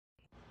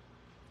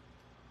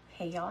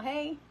Hey y'all,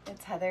 hey,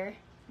 it's Heather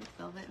with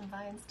Velvet and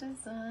Vines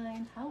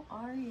Design. How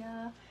are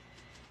ya?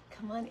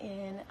 Come on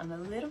in. I'm a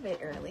little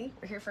bit early.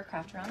 We're here for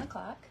Craft Around the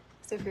Clock.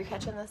 So if you're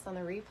catching this on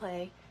the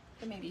replay, you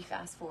can maybe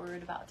fast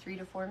forward about 3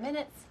 to 4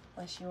 minutes,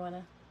 unless you want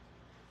to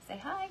say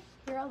hi,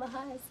 hear all the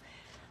highs.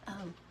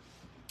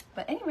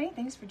 But anyway,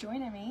 thanks for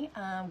joining me.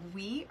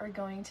 We are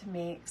going to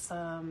make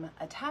some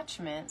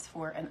attachments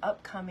for an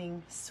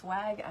upcoming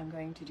swag I'm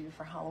going to do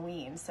for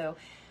Halloween. So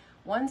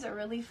one's a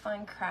really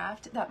fun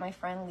craft that my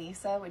friend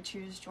Lisa with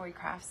Choose Joy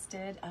Crafts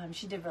did.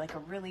 She did like a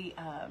really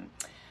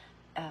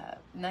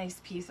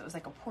nice piece. It was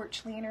like a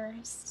porch leaner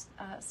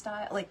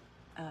style, like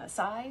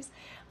size.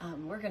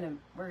 We're gonna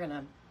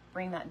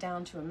bring that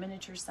down to a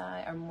miniature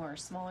size or more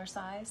smaller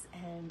size,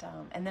 and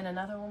then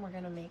another one we're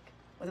gonna make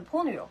with a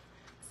pool noodle.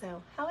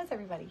 So how is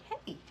everybody?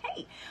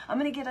 Hey, I'm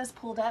gonna get us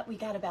pulled up. We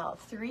got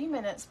about 3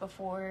 minutes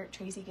before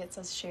Tracy gets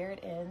us shared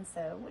in.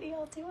 So what are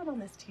y'all doing on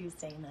this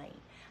Tuesday night?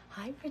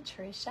 Hi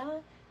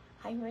Patricia.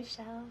 Hi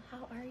Michelle.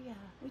 How are ya?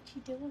 What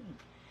you doing?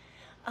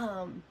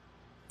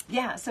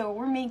 Yeah, so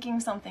we're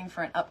making something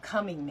for an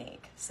upcoming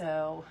make.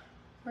 So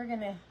we're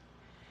gonna,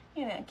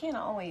 can't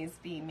always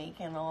be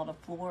making all the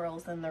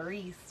florals and the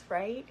wreaths,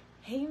 right?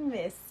 Hey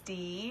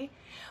Misty.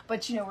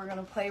 But we're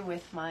gonna play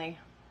with my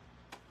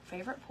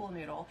favorite pool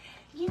noodle.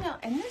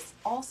 And this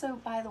also,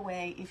 by the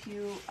way, if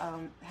you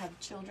have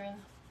children,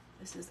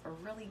 this is a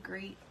really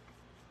great,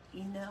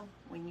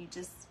 when you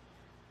just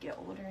get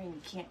older and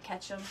you can't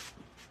catch them.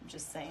 I'm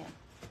just saying.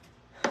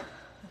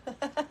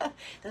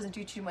 Doesn't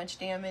do too much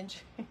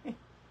damage.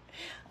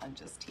 I'm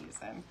just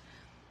teasing.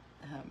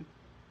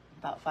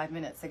 About 5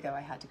 minutes ago,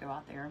 I had to go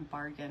out there and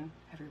bargain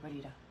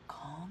everybody to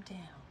calm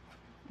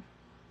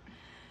down.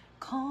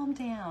 Calm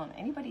down.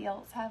 Anybody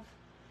else have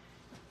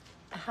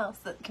a house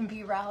that can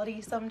be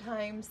rowdy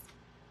sometimes?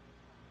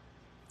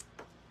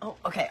 Oh,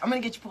 okay. I'm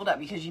gonna get you pulled up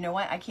because you know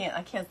what? I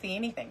can't see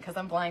anything because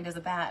I'm blind as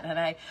a bat. And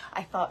I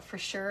thought for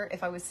sure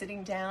if I was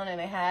sitting down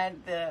and I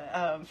had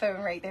the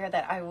phone right there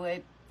that I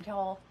would,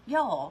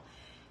 y'all,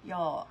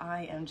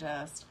 I am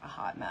just a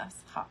hot mess.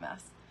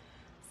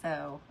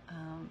 So,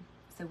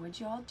 so what'd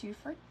y'all do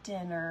for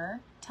dinner?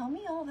 Tell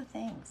me all the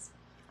things.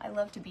 I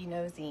love to be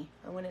nosy.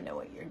 I want to know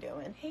what you're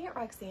doing. Hey,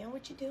 Roxanne,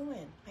 what you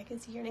doing? I can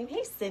see your name.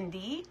 Hey,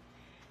 Cindy.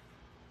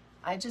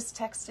 I just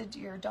texted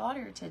your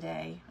daughter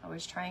today. I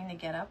was trying to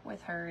get up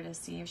with her to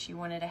see if she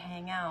wanted to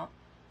hang out.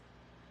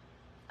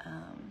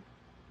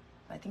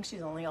 I think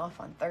she's only off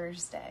on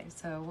Thursday,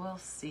 so we'll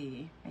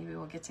see. Maybe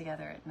we'll get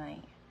together at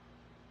night.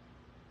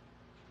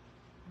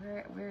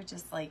 We're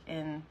just like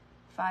in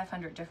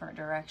 500 different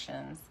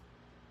directions.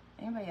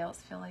 Anybody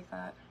else feel like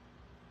that?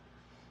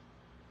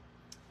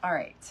 All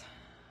right,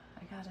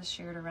 I got us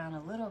shared around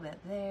a little bit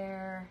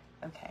there.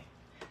 Okay,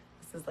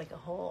 this is like a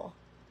whole.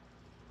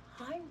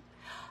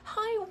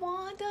 Hi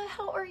Wanda,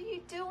 how are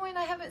you doing?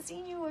 I haven't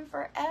seen you in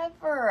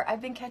forever. I've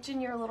been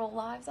catching your little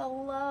lives. I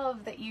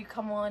love that you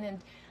come on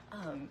and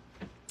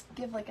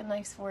give like a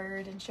nice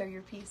word and show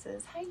your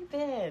pieces. How you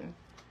been?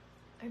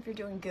 I hope you're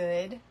doing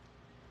good.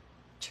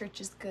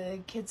 Church is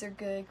good, kids are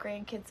good,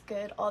 grandkids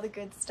good, all the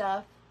good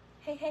stuff.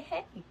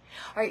 Hey. All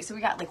right, so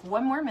we got like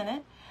 1 more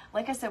minute.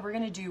 Like I said, we're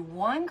gonna do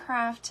one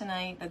craft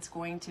tonight that's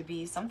going to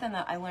be something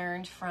that I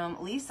learned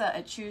from Lisa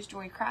at Choose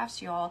Joy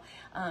Crafts, y'all.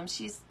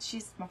 She's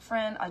my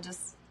friend. I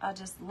just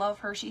love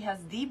her. She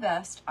has the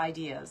best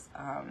ideas.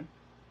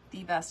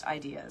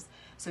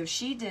 So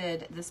she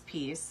did this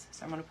piece.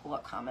 So I'm gonna pull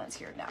up comments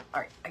here now.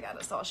 All right, I got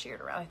us all shared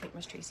around. I think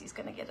Miss Tracy's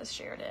gonna get us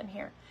shared in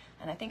here.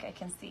 And I think I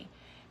can see.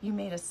 You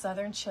made a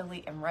southern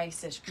chili and rice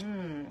dish.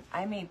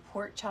 I made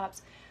pork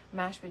chops,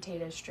 mashed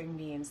potatoes, string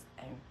beans,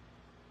 and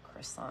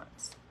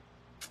croissants.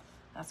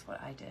 That's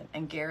what I did.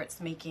 And Garrett's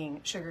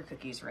making sugar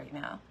cookies right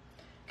now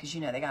because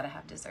they got to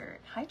have dessert.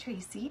 Hi,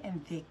 Tracy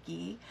and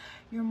Vicky.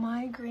 Your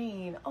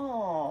migraine.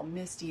 Oh,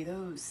 Misty,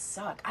 those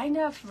suck. I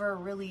never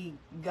really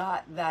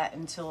got that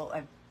until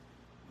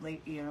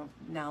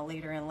now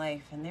later in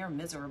life, and they're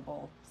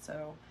miserable.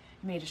 So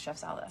you made a chef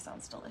salad. That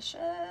sounds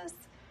delicious.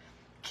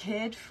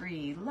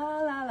 Kid-free.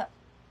 La.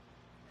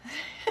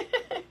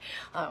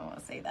 I don't want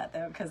to say that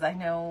though, because I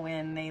know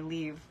when they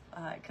leave,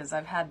 because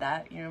I've had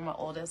that, my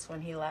oldest,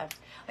 when he left,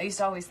 I used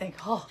to always think,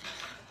 oh,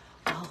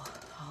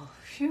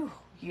 phew,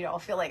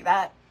 feel like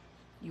that.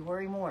 You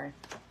worry more.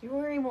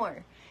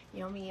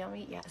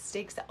 Yummy. Yeah,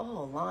 steaks.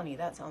 Oh, Lonnie,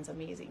 that sounds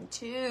amazing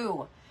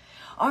too.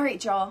 All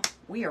right, y'all,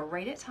 we are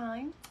right at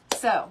time.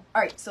 So,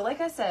 all right, so like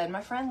I said,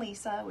 my friend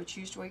Lisa with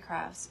Choose Joy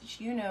Crafts,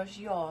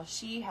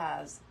 she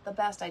has the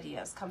best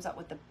ideas, comes up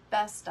with the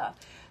best stuff.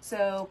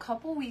 So a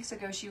couple weeks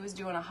ago, she was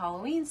doing a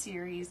Halloween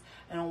series,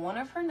 and on one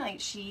of her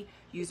nights, she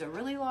used a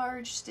really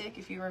large stick,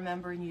 if you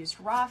remember, and used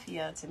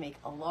raffia to make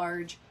a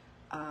large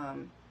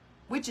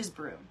witch's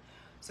broom.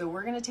 So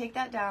we're gonna take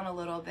that down a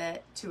little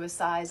bit to a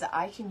size that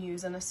I can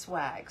use in a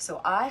swag.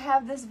 So I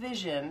have this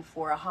vision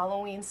for a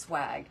Halloween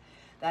swag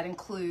that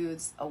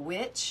includes a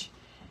witch,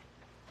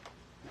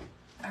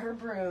 her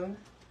broom.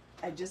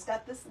 I just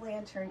got this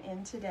lantern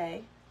in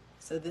today,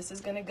 so this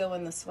is going to go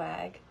in the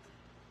swag.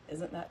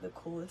 Isn't that the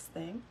coolest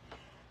thing?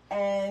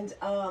 and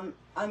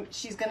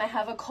she's gonna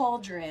have a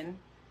cauldron,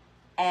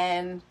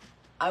 and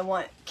I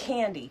want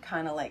candy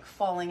kind of like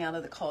falling out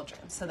of the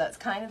cauldron. So that's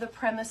kind of the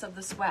premise of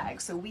the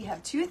swag. So we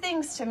have 2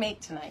 things to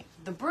make tonight.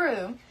 The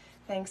broom,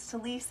 thanks to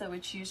Lisa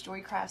with Choose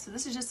Joy Crafts. So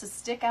this is just a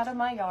stick out of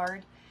my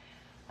yard.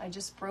 I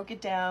just broke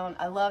it down.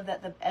 I love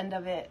that the end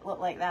of it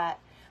looked like that.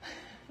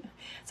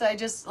 So I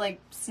just like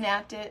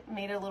snapped it,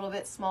 made it a little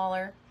bit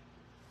smaller,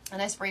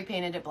 and I spray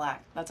painted it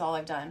black. That's all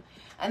I've done.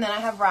 And then I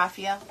have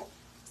raffia.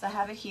 So I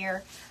have it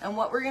here. And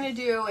what we're gonna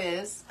do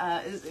is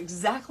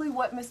exactly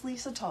what Miss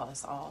Lisa taught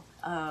us all.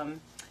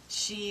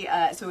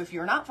 So if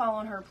you're not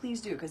following her, please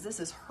do, because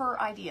this is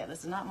her idea. This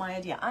is not my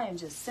idea. I am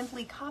just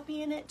simply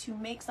copying it to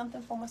make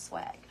something for my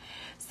swag.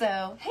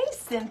 So, hey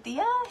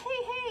Cynthia,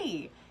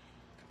 hey.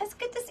 It's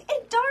good to see,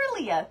 hey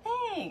Darlia,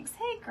 thanks.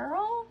 Hey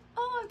girl,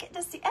 oh, good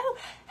to see, oh,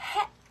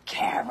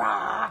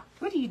 Kara,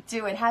 what are you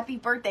doing? Happy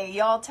birthday.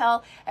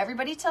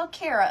 Everybody tell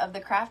Kara of the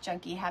Craft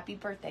Junkie happy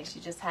birthday. She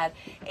just had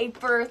a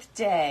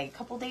birthday a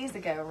couple days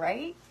ago,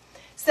 right?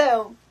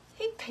 So,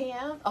 hey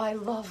Pam, oh, I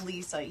love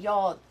Lisa.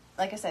 Y'all,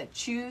 like I said,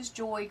 Choose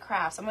Joy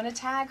Crafts. I'm going to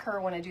tag her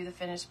when I do the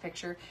finished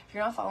picture. If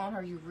you're not following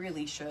her, you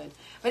really should.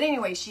 But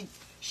anyway,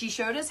 she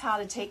showed us how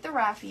to take the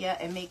raffia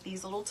and make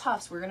these little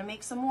tufts. We're going to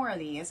make some more of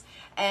these.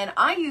 And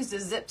I used a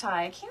zip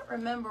tie. I can't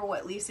remember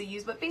what Lisa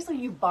used, but basically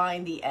you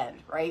bind the end,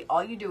 right?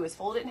 All you do is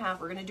fold it in half.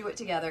 We're going to do it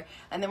together.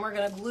 And then we're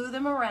going to glue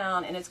them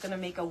around, and it's going to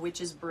make a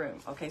witch's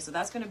broom. Okay, so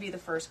that's going to be the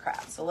first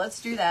craft. So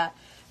let's do that.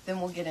 Then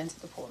we'll get into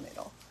the pool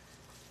noodle.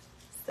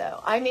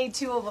 So I made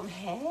 2 of them.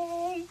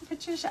 Hey,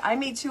 Patricia. I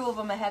made 2 of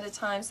them ahead of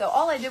time. So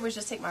all I did was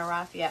just take my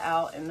raffia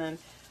out, and then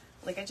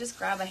like I just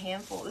grab a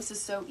handful. This is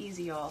so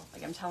easy, y'all.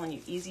 Like I'm telling you,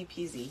 easy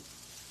peasy.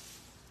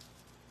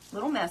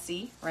 Little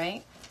messy,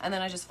 right? And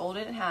then I just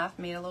folded it in half,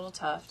 made a little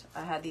tuft.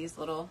 I had these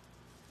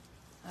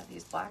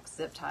black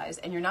zip ties,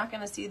 and you're not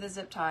going to see the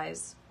zip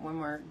ties when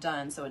we're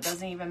done, so it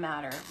doesn't even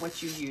matter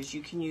what you use.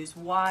 You can use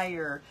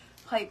wire,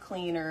 pipe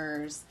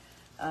cleaners,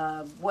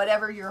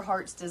 whatever your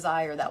heart's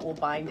desire that will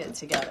bind it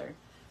together.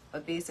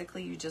 But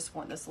basically, you just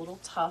want this little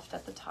tuft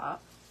at the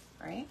top,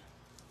 right?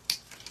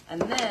 And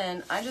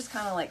then I just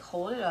kind of like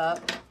hold it up.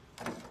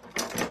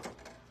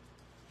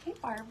 Hey,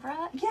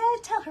 Barbara. Yeah,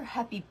 tell her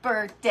happy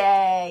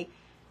birthday.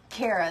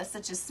 Kara,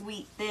 such a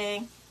sweet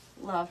thing.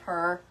 Love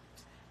her.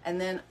 And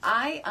then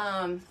I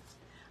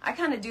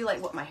kind of do like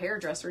what my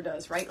hairdresser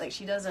does, right? Like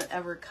she doesn't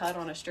ever cut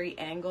on a straight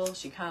angle.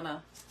 She kind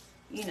of,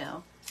 you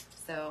know,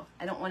 so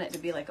I don't want it to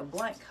be like a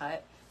blunt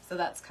cut. So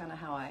that's kind of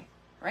how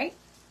right?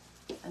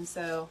 And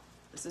so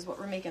this is what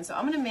we're making. So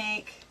I'm going to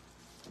make,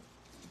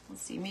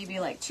 let's see, maybe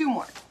like 2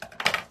 more.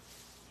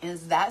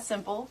 It's that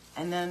simple.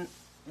 And then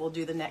we'll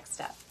do the next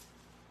step.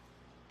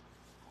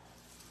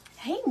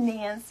 Hey,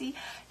 Nancy.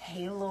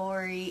 Hey,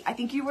 Lori. I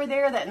think you were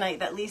there that night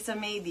that Lisa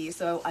made these.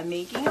 So I'm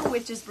making a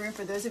witch's broom.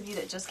 For those of you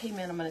that just came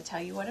in, I'm going to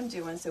tell you what I'm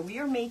doing. So we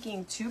are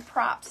making 2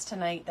 props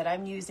tonight that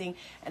I'm using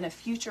in a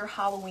future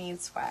Halloween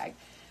swag.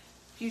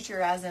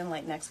 Future as in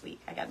like next week.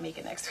 I got to make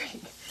it next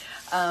week.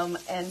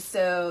 And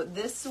so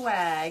this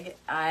swag,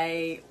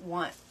 I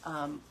want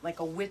like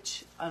a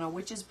witch on a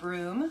witch's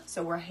broom.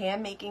 So we're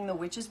hand making the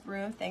witch's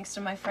broom thanks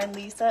to my friend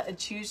Lisa at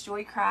Choose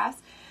Joy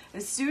Crafts.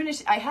 As soon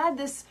as I had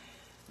this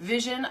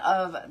vision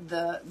of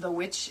the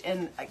witch,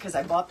 and because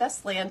I bought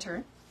this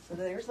lantern, so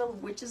there's the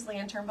witch's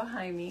lantern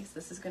behind me, so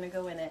this is going to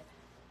go in it.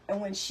 And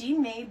when she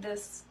made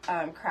this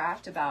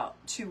craft about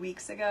 2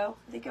 weeks ago,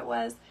 I think it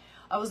was,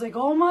 I was like,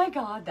 oh my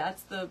god,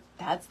 that's the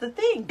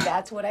thing,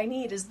 that's what I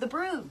need, is the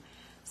broom.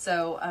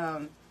 So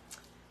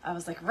I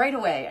was like, right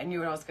away I knew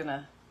what I was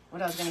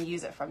gonna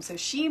use it from. So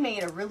she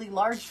made a really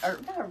large, or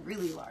not a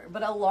really large,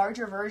 but a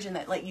larger version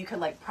that like you could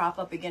like prop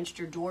up against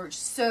your door. It's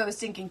so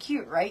stinking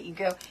cute, right? You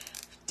go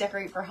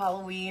decorate for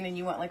Halloween and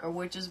you want like a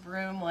witch's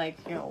broom, like,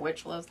 you know,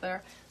 witch lives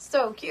there.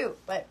 So cute.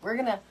 But we're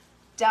gonna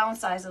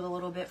downsize it a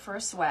little bit for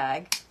a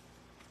swag,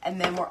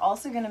 and then we're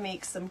also gonna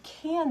make some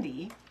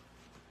candy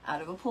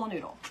out of a pool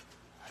noodle.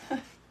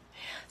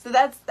 So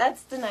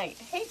that's tonight.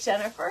 Hey,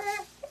 Jennifer.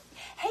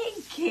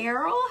 Hey,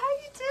 Carol. How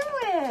you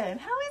doing?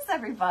 How is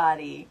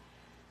everybody?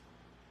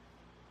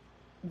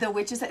 The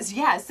witch is,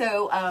 yeah,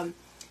 so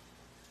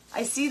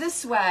I see the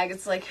swag.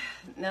 It's like,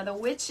 now the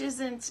witch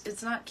isn't,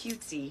 it's not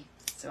cutesy.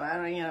 So I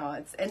don't, you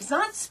know, it's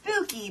not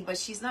spooky, but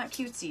she's not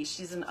cutesy.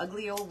 She's an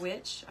ugly old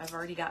witch. I've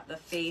already got the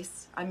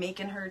face. I'm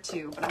making her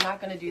too, but I'm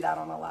not going to do that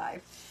on a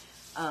live.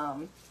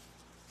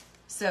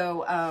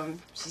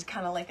 She's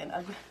kind of like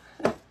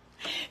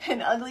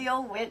an ugly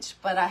old witch,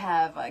 but I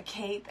have a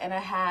cape and a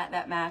hat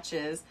that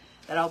matches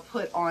that I'll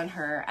put on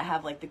her. I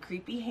have like the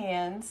creepy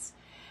hands,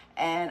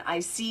 and I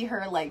see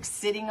her like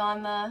sitting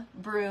on the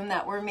broom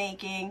that we're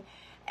making,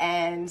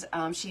 and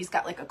she's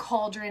got like a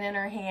cauldron in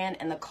her hand,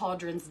 and the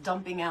cauldron's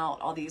dumping out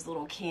all these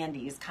little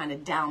candies kind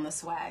of down the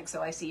swag.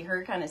 So I see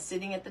her kind of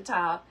sitting at the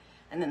top,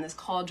 and then this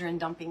cauldron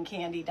dumping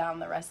candy down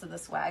the rest of the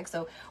swag.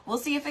 So we'll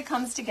see if it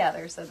comes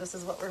together. So this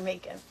is what we're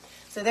making.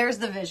 So there's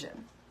the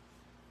vision.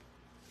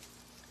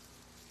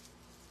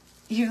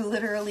 You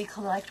literally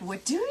collect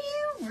wood. Do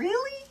you?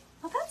 Really?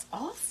 Oh, that's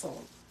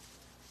awesome.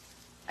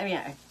 I mean,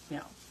 you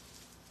know,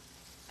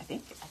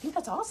 think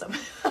that's awesome.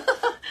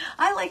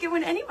 I like it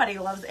when anybody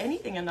loves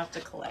anything enough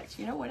to collect,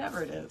 you know,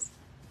 whatever it is.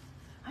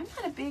 I'm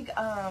not a big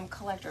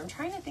collector. I'm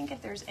trying to think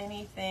if there's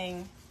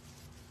anything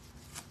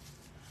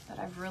that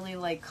I've really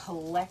like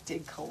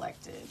collected.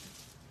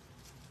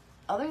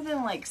 Other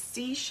than like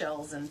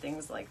seashells and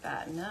things like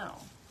that, no.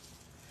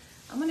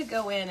 I'm gonna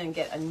go in and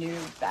get a new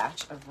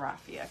batch of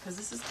raffia because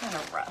this is kind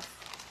of rough.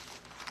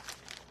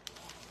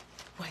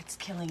 What's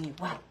killing you?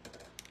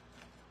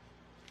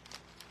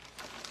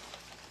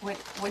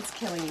 What's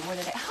killing you? What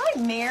did I?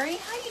 Hi, Mary.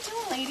 How you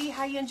doing, lady?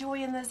 How you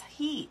enjoying this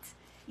heat?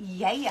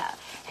 Yeah.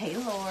 Hey,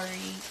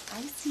 Lori.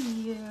 I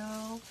see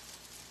you.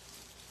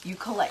 You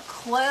collect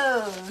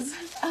clothes.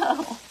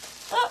 Oh.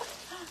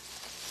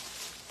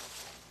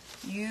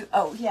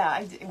 Oh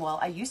yeah, well,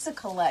 I used to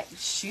collect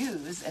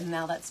shoes and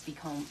now that's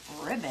become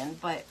ribbon,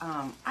 but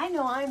I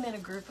know I'm in a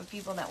group of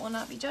people that will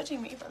not be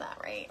judging me for that,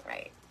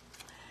 right?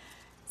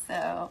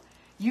 So,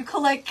 you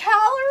collect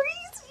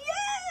calories?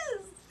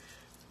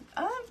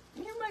 Yes!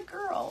 You're my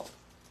girl.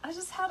 I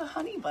just had a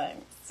honey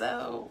bun,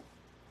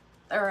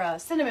 or a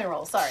cinnamon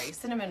roll,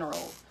 cinnamon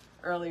roll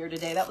earlier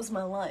today. That was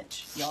my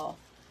lunch, y'all.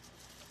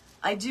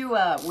 I do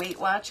Weight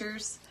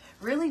Watchers,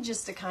 really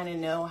just to kind of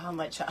know how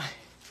much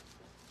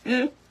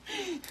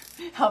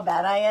how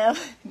bad I am.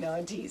 No,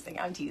 I'm teasing.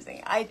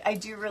 I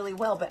do really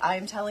well, but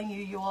I'm telling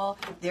you all,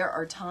 there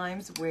are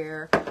times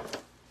where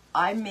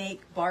I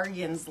make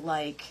bargains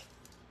like,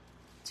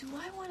 do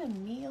I want a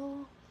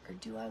meal or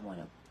do I want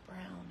a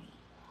brownie?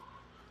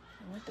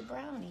 I want the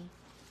brownie.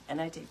 And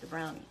I take the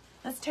brownie.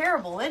 That's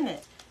terrible, isn't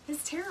it?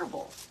 It's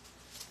terrible.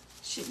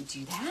 Shouldn't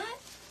do that.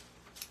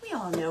 We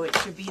all know it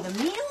should be the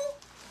meal.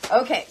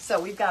 Okay,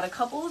 so we've got a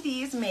couple of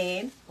these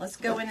made. Let's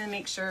go in and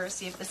make sure,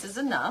 see if this is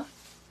enough.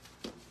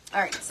 All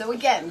right, so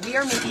again, we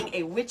are making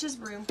a witch's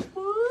broom.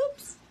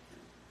 Whoops.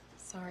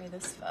 Sorry,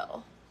 this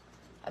fell.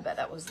 I bet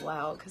that was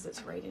loud because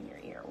it's right in your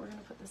ear. We're going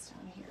to put this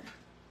down here.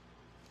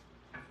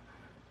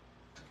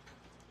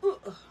 Ooh,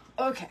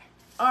 okay,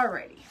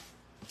 alrighty.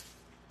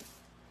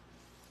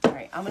 All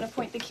right, I'm going to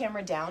point the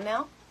camera down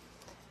now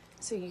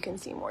so you can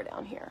see more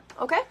down here.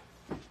 Okay?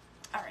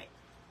 All right.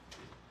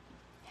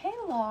 Hey,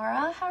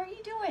 Laura, how are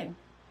you doing?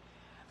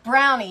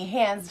 Brownie,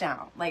 hands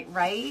down. Like,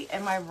 right?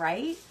 Am I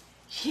right?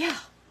 Yeah.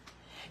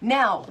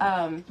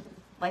 Now,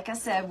 like I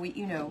said,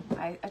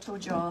 I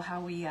told y'all how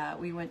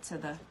we went to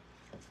the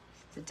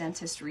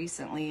dentist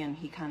recently, and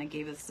he kind of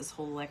gave us this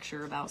whole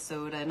lecture about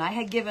soda, and I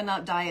had given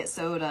up diet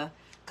soda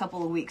a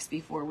couple of weeks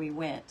before we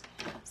went.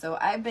 So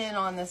I've been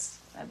on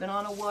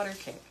a water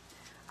kick.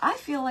 I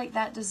feel like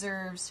that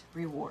deserves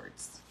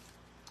rewards.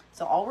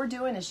 So all we're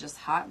doing is just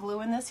hot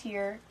gluing this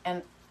here,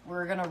 and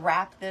we're gonna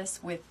wrap this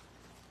with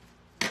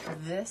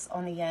this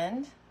on the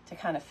end to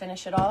kind of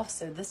finish it off,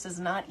 so this does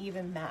not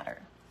even matter.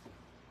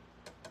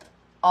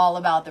 All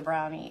about the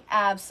brownie.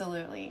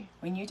 Absolutely.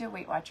 When you did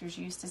Weight Watchers,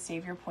 you used to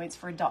save your points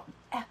for a dog.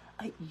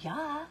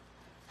 Yeah.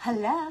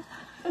 Hello.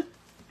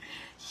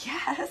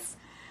 Yes.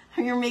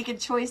 You're making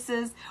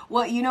choices.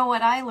 Well, you know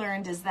what I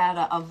learned is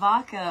that a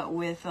vodka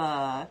with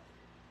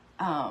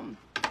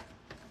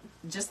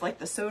just like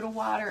the soda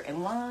water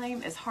and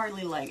lime is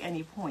hardly like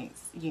any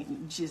points.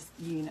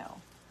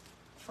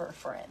 For a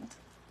friend.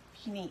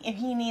 If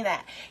you need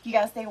that, you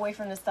gotta stay away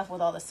from the stuff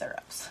with all the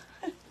syrups.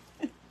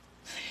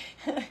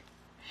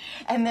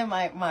 And then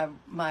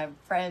my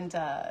friend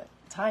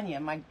Tanya,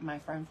 my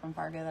friend from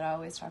Fargo that I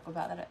always talk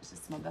about, that is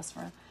just my best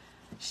friend,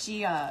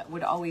 she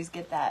would always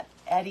get that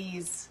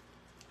Eddie's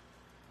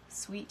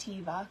sweet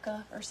tea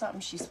vodka or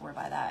something. She swore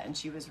by that, and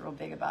she was real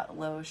big about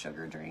low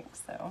sugar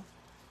drinks. So,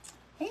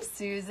 hey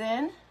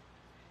Susan,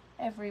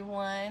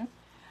 everyone.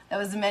 That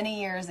was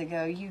many years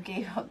ago. You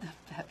gave up the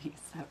Bevy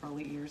several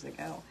years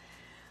ago.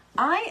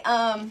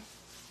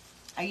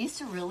 I used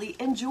to really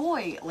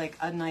enjoy like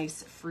a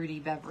nice fruity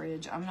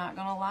beverage. I'm not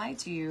gonna lie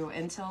to you,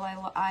 until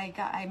I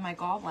had my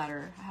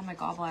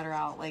gallbladder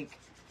out like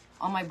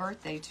on my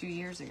birthday 2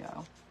 years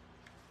ago.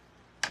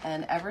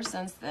 And ever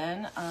since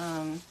then,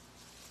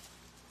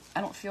 I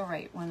don't feel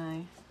right when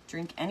I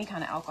drink any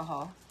kind of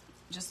alcohol.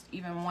 Just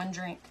even one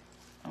drink,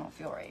 I don't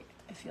feel right.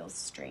 It feels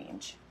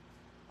strange.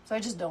 So I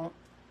just don't.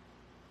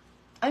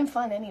 I'm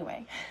fun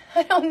anyway.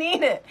 I don't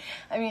need it.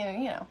 I mean,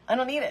 I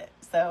don't need it.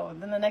 So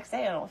then the next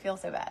day I don't feel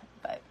so bad.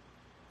 But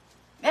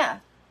yeah,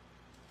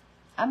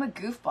 I'm a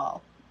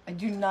goofball. I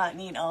do not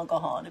need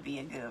alcohol to be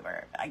a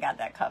goober. I got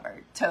that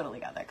covered. Totally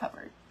got that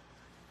covered.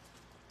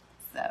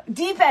 So,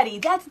 Deep Eddie,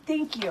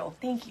 thank you.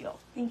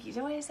 Did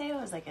I say I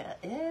was like a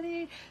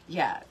Eddie?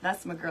 Yeah,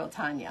 that's my girl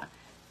Tanya.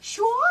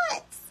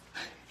 Schwartz!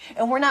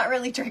 And we're not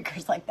really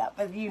drinkers like that,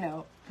 but we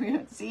don't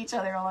see each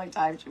other a long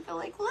time. She'll be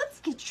like, let's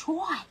get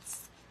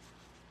Schwartz.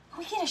 Can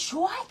we get a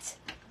shot?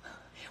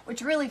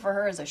 Which really for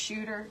her is a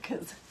shooter,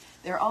 because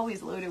they're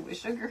always loaded with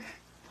sugar.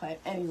 But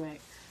anyway,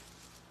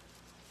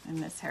 I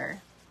miss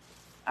her.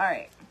 All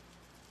right.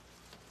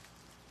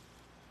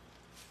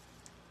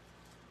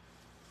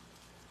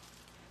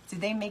 Do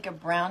they make a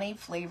brownie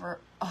flavor?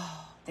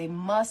 Oh, they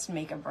must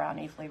make a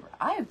brownie flavor.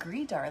 I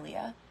agree,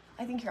 Darlia.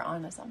 I think you're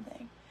onto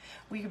something.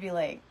 We could be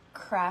like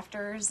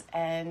crafters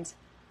and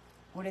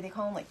what do they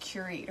call them? Like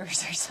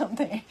curators or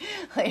something.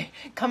 Like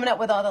coming up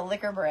with all the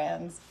liquor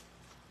brands.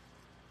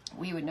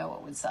 We would know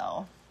what would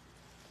sell.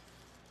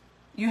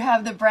 You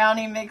have the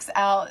brownie mix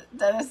out.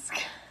 That is...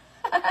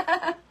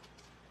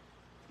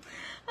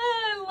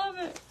 I love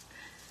it.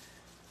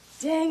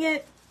 Dang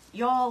it.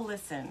 Y'all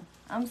listen.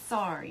 I'm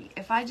sorry.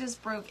 If I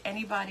just broke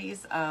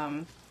anybody's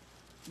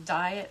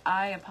diet,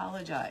 I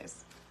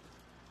apologize.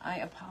 I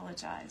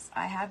apologize.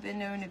 I have been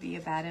known to be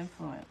a bad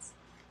influence.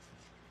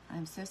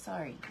 I'm so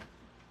sorry.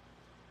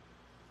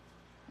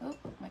 Oh,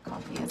 my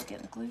coffee is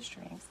getting glue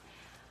strings.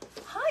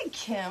 Hi,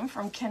 Kim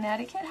from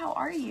Connecticut. How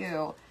are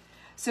you?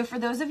 So for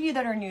those of you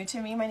that are new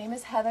to me, my name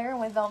is Heather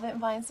with Velvet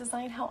Vines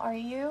Design. How are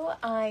you?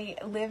 I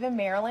live in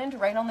Maryland,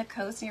 right on the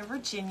coast near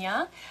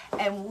Virginia,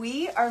 and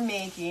we are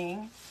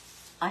making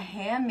a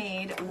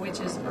handmade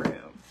witch's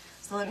broom.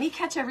 So let me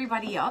catch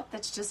everybody up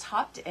that's just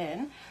hopped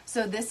in.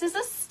 So this is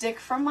a stick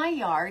from my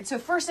yard. So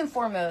first and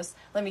foremost,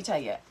 let me tell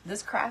you,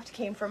 this craft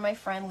came from my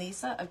friend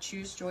Lisa of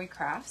Choose Joy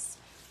Crafts.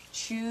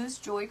 Choose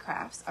Joy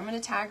Crafts. I'm going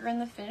to tag her in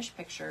the finished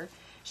picture.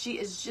 She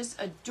is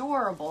just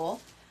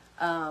adorable.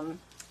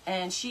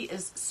 And she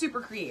is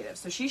super creative.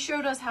 So she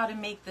showed us how to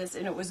make this,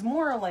 and it was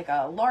more like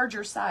a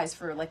larger size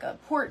for like a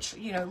porch,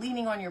 you know,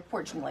 leaning on your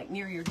porch and like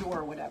near your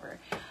door or whatever.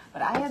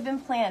 But I have been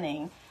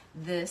planning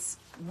this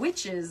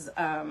witch's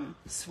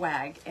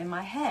swag in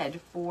my head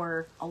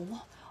for a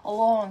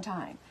long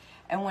time.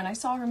 And when I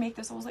saw her make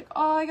this, I was like,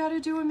 oh, I got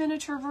to do a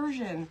miniature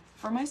version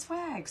for my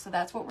swag. So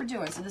that's what we're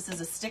doing. So this is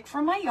a stick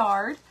from my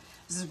yard.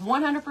 This is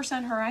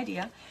 100% her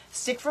idea.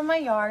 Stick from my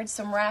yard,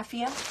 some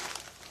raffia.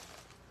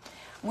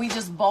 We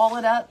just ball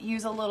it up,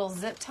 use a little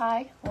zip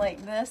tie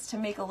like this to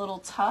make a little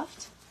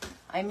tuft.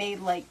 I made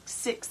like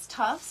 6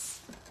 tufts.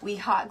 We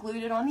hot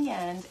glued it on the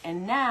end,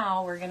 and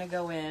now we're gonna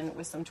go in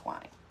with some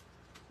twine.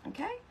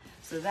 Okay?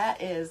 So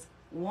that is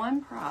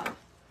one prop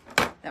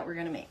that we're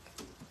gonna make.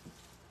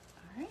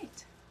 All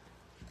right.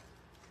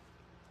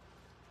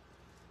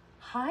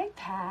 Hi,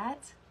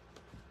 Pat.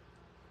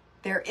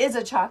 There is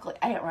a chocolate,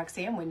 Aunt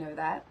Roxanne would know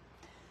that.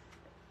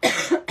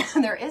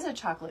 There is a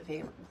chocolate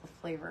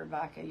flavored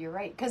vodka, you're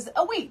right. Because,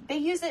 oh wait, they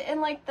use it in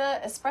like the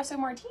espresso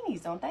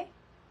martinis, don't they?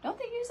 Don't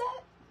they use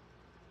that?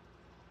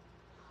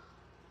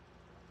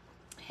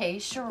 Hey,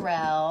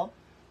 Sherelle.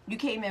 You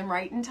came in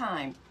right in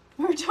time.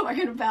 We're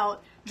talking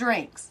about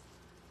drinks.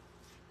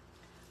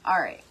 All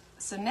right,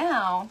 so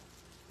now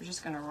we're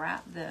just going to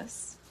wrap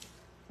this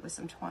with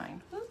some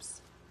twine. Oops.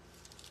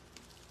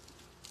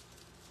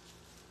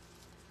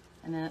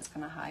 And then it's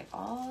going to hide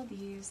all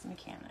these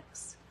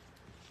mechanics.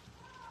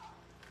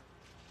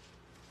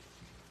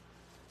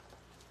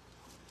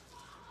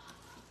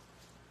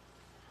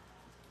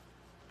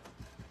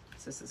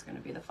 So this is going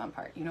to be the fun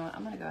part. You know what?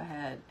 I'm going to go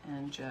ahead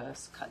and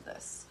just cut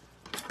this.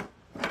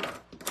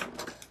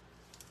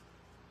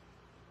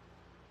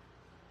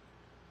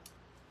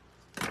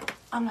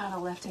 I'm not a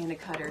left-handed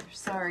cutter.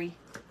 Sorry.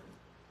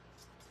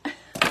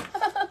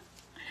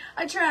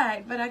 I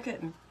tried, but I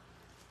couldn't.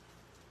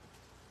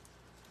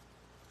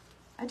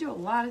 I do a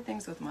lot of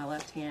things with my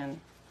left hand.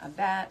 I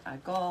bat, I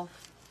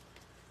golf,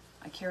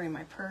 I carry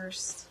my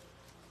purse,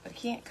 but I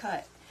can't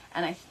cut.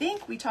 And I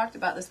think we talked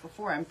about this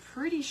before. I'm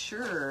pretty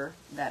sure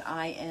that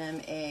I am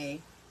a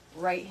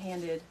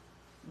right-handed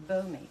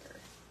bow maker.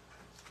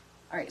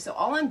 All right, so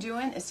all I'm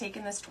doing is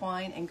taking this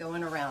twine and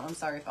going around. I'm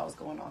sorry if I was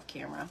going off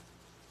camera.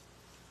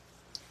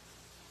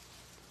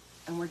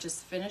 And we're just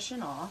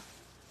finishing off.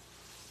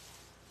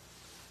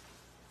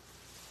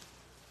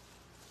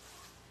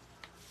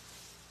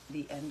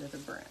 The end of the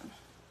broom.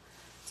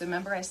 So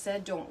remember I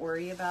said don't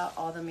worry about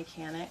all the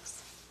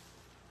mechanics.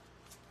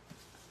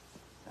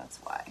 That's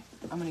why.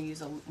 I'm going to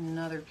use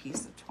another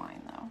piece of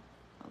twine though.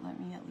 But let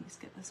me at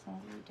least get this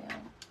one glued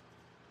down.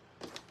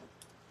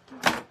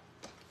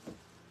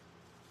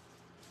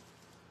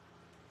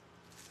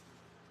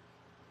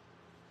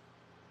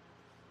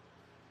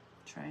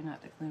 Try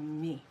not to glue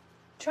me.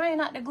 Try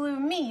not to glue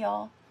me,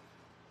 y'all.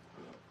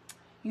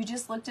 You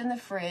just looked in the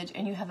fridge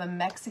and you have a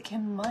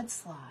Mexican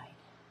mudslide.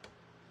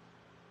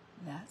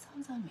 That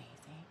sounds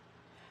amazing.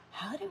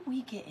 How did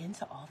we get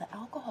into all the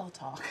alcohol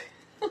talk?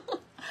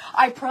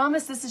 I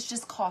promise this is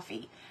just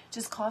coffee.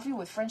 Just coffee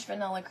with French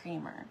vanilla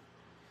creamer.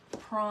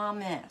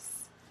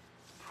 Promise.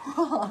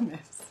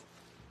 Promise.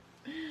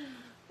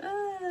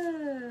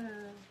 All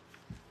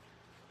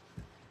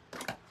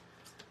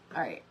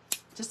right.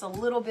 Just a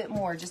little bit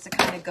more, just to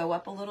kind of go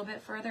up a little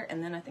bit further,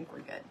 and then I think we're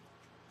good.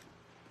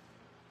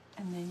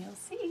 And then you'll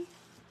see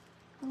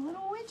the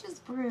little witch's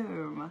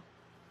broom.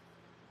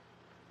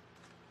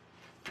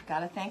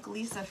 Gotta thank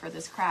Lisa for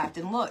this craft.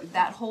 And look,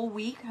 that whole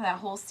week, that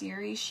whole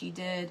series, she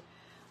did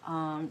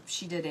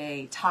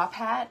a top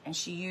hat, and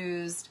she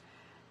used,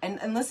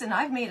 and listen,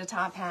 I've made a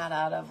top hat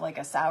out of like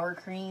a sour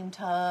cream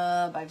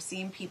tub. I've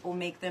seen people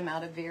make them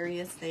out of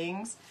various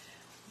things,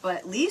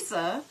 but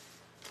Lisa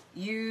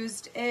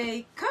used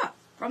a cup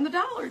from the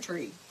Dollar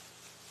Tree.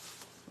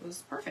 It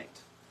was perfect.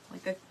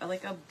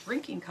 Like a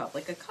drinking cup,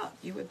 like a cup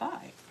you would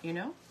buy, you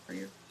know, for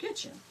your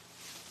kitchen.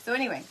 So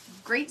anyway,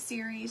 great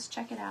series,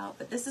 check it out.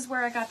 But this is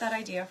where I got that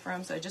idea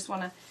from, so I just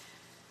want to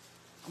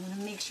I want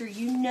to make sure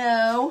you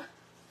know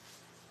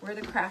where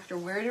the craft or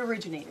where it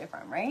originated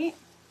from, right?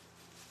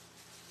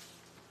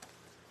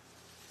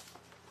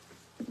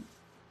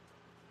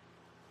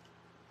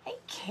 Hey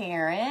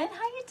Karen,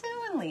 how you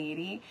doing,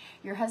 lady?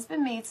 Your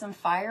husband made some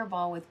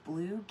fireball with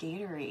blue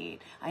Gatorade.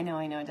 I know,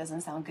 it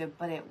doesn't sound good,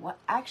 but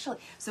actually,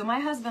 so my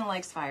husband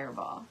likes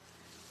fireball.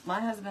 My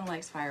husband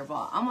likes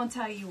fireball. I'm gonna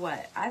tell you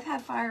what, I've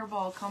had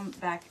fireball come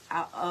back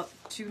up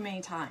too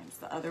many times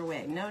the other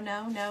way. No,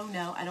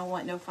 I don't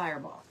want no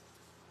fireball.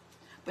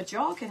 But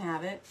y'all can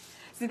have it.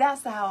 See,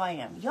 that's how I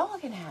am. Y'all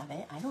can have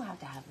it. I don't have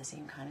to have the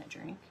same kind of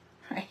drink,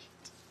 right?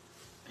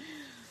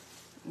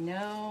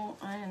 No,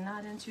 I am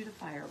not into the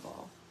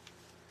fireball.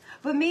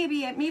 But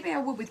maybe I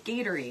would with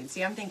Gatorade.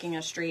 See, I'm thinking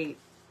a straight.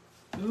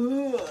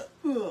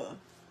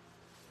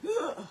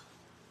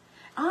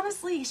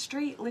 Honestly,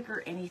 straight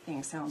liquor,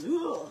 anything sounds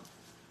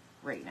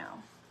right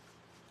now.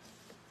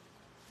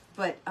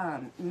 But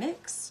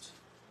mixed,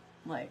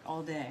 like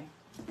all day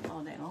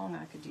long,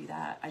 I could do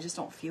that. I just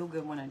don't feel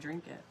good when I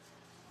drink it.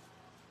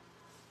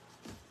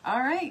 All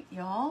right,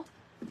 y'all.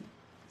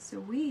 So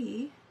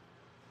we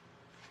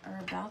are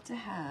about to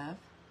have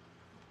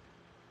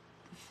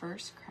the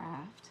first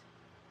craft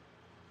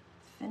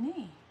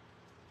fini.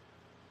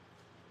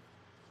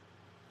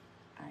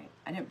 All right,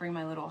 I didn't bring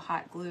my little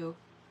hot glue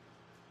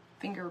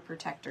finger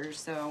protectors,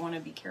 so I want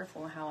to be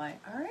careful how all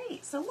right,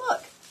 so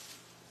look,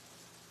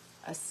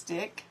 a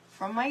stick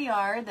from my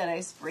yard that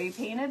I spray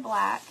painted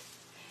black.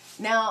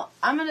 Now,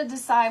 I'm going to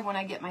decide when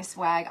I get my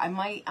swag, I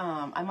might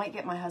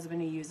get my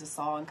husband to use a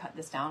saw and cut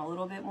this down a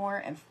little bit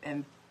more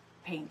and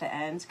paint the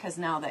ends, because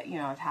now that,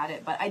 I've had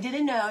it, but I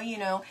didn't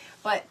know,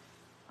 but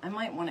I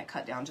might want it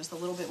cut down just a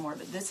little bit more.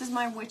 But this is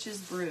my witch's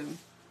broom,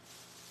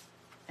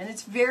 and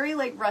it's very,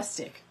 like,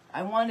 rustic.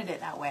 I wanted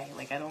it that way.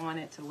 Like, I don't want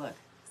it to look.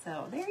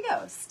 So there you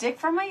go. Stick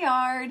from my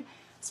yard,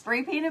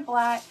 spray painted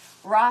black,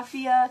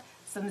 raffia,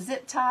 some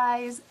zip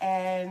ties,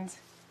 and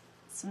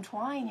some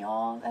twine,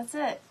 y'all. That's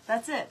it.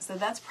 So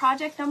that's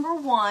project number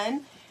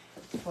 1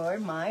 for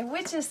my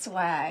witch's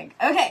swag.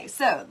 Okay,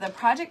 so the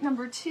project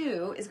number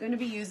 2 is going to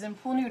be using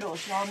pool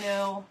noodles. Y'all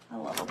know I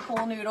love a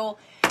pool noodle.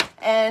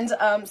 And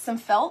some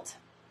felt.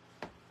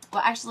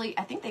 Well, actually,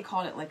 I think they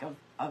called it like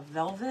a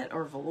velvet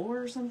or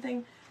velour or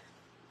something.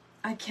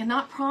 I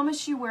cannot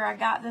promise you where I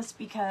got this,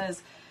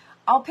 because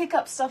I'll pick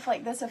up stuff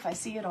like this if I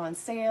see it on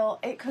sale.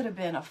 It could have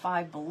been a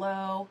Five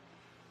Below.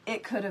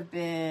 It could have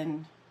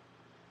been...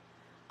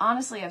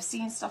 Honestly, I've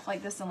seen stuff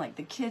like this in like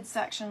the kids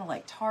section,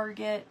 like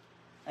Target.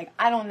 Like,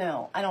 I don't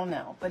know.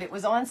 But it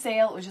was on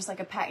sale. It was just like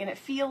a pack, and it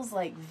feels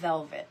like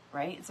velvet,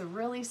 right? It's a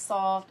really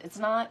soft, it's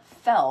not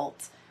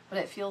felt, but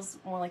it feels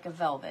more like a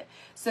velvet.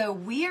 So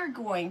we are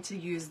going to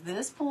use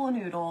this pool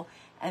noodle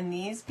and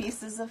these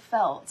pieces of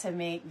felt to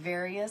make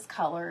various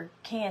color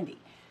candy.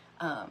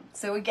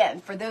 So again,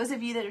 for those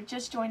of you that have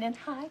just joined in,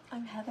 hi,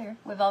 I'm Heather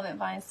with Velvet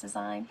Vines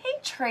Design. Hey,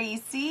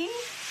 Tracy.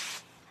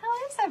 How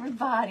is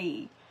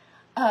everybody?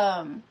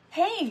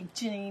 Hey,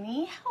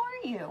 Janine, how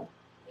are you?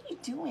 What are you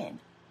doing?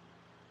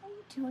 How are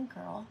you doing,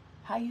 girl?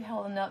 How you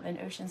holding up in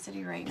Ocean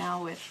City right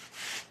now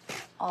with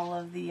all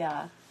of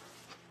the,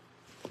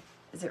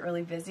 is it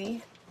really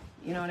busy?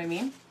 You know what I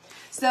mean?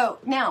 So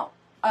now,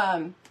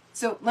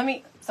 let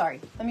me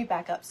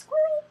back up. Squirrel.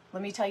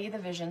 Let me tell you the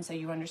vision so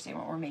you understand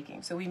what we're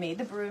making. So we made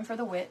the broom for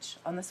the witch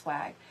on the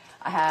swag.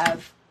 I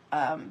have,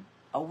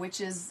 a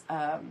witch's,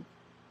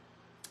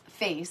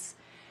 face,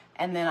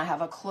 and then I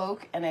have a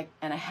cloak and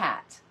a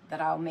hat that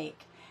I'll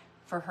make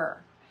for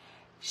her.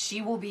 She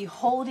will be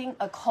holding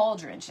a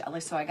cauldron.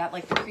 So I got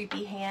like the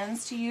creepy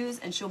hands to use,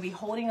 and she'll be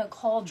holding a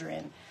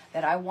cauldron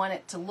that I want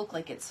it to look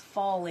like it's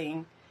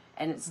falling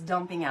and it's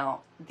dumping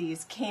out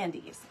these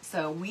candies.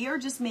 So we are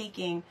just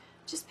making,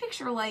 just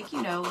picture like,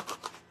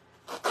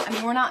 I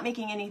mean, we're not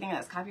making anything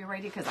that's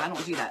copyrighted because I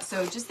don't do that.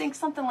 So just think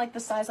something like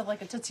the size of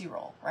like a Tootsie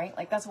Roll, right?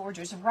 Like that's what we're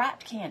just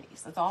wrapped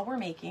candies. That's all we're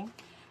making.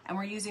 And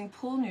we're using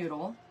pool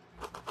noodle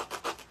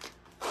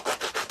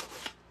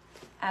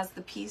as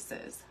the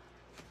pieces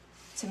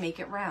to make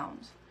it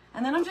round.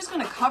 And then I'm just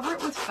going to cover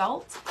it with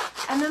felt.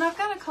 And then I've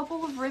got a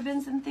couple of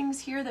ribbons and things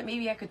here that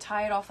maybe I could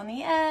tie it off on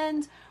the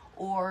end,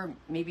 or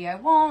maybe I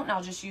won't, and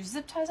I'll just use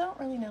zip ties. I don't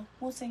really know.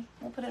 We'll see.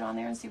 We'll put it on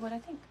there and see what I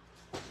think.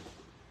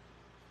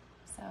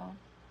 So,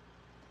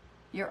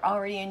 you're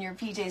already in your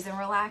PJs and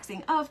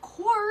relaxing. Of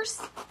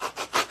course.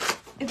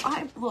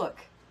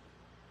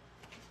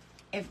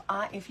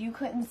 If you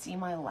couldn't see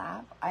my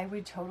lap, I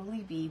would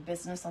totally be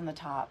business on the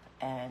top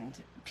and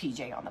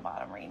PJ on the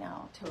bottom right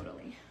now.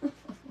 Totally.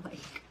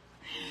 Like,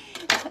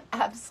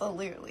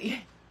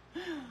 absolutely.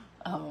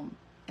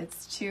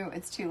 It's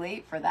too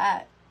late for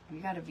that.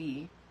 You got to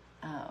be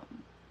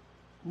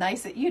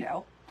nice,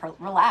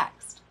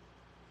 relaxed.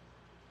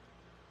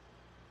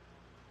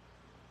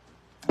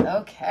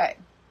 Okay.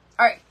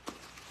 All right.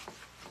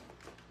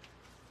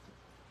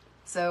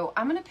 So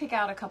I'm going to pick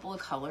out a couple of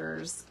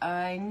colors.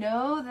 I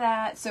know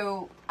that,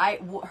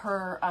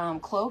 her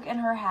cloak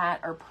and her hat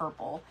are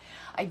purple.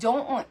 I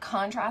don't want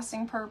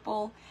contrasting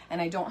purple,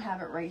 and I don't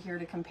have it right here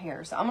to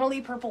compare. So I'm going to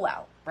leave purple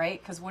out,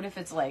 right? Because what if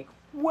it's like,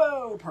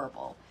 whoa,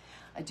 purple.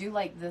 I do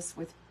like this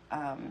with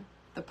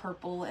the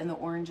purple and the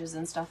oranges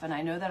and stuff, and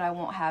I know that I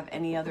won't have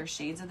any other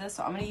shades of this,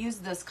 so I'm going to use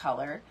this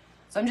color.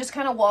 So I'm just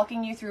kind of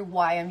walking you through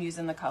why I'm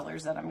using the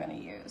colors that I'm going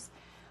to use.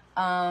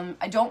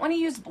 I don't want to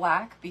use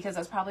black because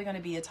that's probably going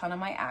to be a ton of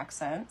my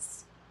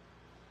accents.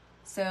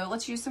 So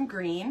let's use some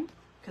green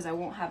because I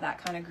won't have that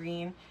kind of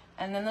green.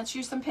 And then let's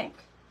use some pink.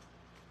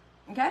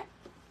 Okay?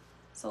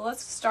 So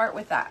let's start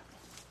with that.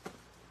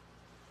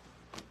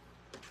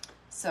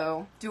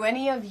 So do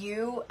any of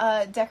you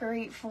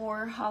decorate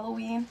for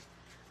Halloween?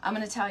 I'm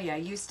going to tell you, I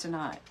used to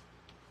not.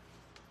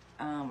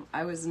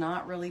 I was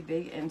not really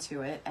big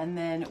into it. And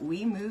then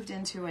we moved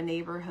into a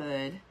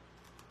neighborhood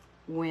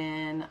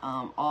when,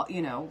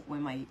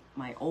 when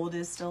my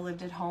oldest still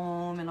lived at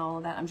home and all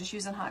of that. I'm just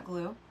using hot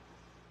glue.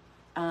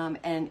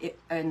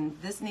 And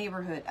this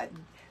neighborhood,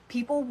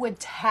 people would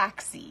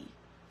taxi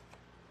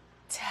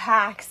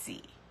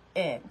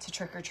in to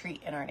trick or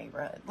treat in our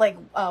neighborhood. Like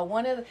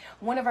one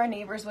of our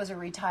neighbors was a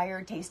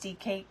retired tasty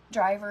cake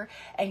driver,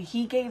 and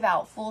he gave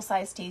out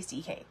full-size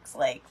tasty cakes,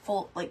 like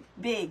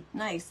big,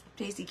 nice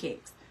tasty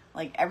cakes.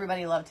 Like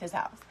everybody loved his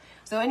house.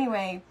 So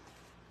anyway,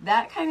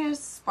 that kind of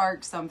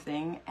sparked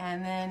something.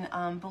 And then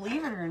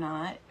believe it or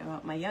not,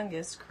 my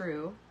youngest,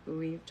 Crew, who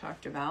we've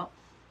talked about,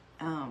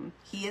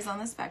 he is on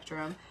the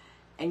spectrum,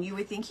 and you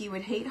would think he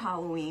would hate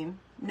Halloween.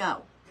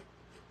 No,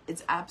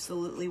 it's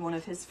absolutely one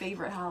of his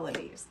favorite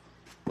holidays.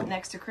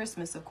 Next to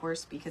Christmas, of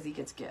course, because he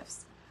gets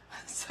gifts.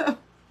 So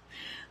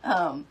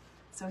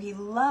he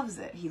loves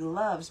it. He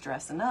loves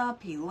dressing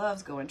up. He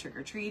loves going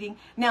trick-or-treating.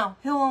 Now,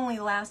 he'll only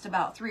last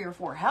about 3 or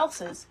 4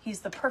 houses.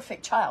 He's the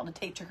perfect child to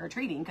take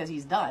trick-or-treating because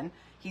he's done.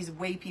 He's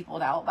way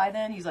peopled out by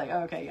then. He's like,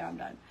 oh, okay, yeah, I'm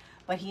done.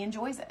 But he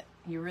enjoys it.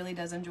 He really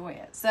does enjoy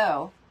it.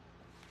 So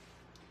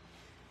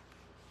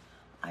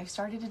I've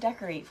started to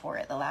decorate for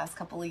it the last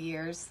couple of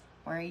years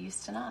where I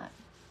used to not.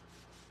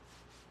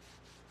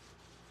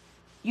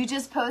 You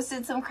just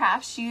posted some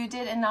crafts you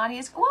did in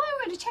Nadia's. Well,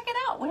 I want to check it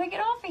out when I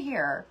get off of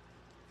here.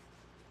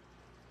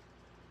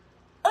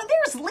 Oh,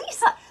 there's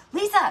Lisa.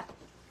 Lisa,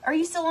 are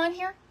you still on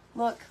here?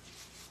 Look.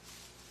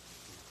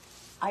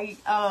 I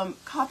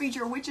copied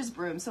your witch's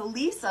broom. So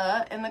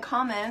Lisa, in the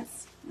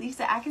comments,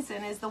 Lisa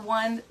Atkinson is the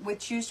one with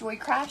Choose Joy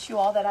Crafts, you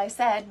all, that I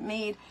said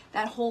made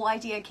that whole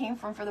idea came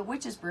from for the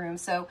witch's broom.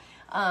 So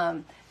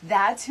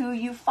that's who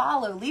you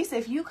follow. Lisa,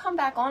 if you come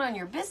back on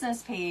your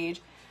business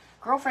page,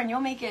 girlfriend, you'll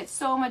make it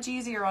so much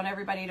easier on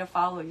everybody to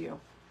follow you.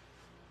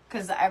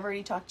 Because I've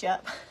already talked you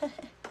up.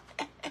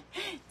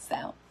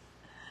 So,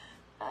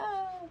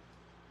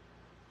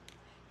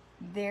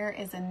 there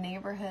is a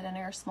neighborhood in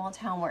our small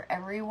town where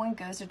everyone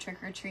goes to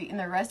trick or treat and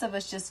the rest of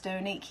us just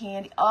donate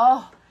candy.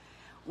 Oh,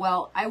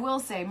 well, I will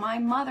say my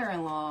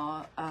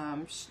mother-in-law,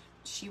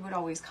 she would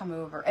always come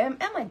over, and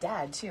my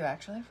dad too,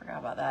 actually. I forgot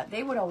about that.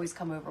 They would always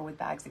come over with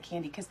bags of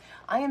candy because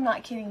I am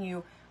not kidding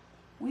you.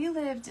 We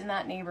lived in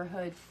that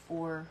neighborhood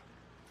for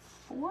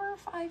 4 or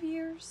 5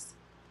 years,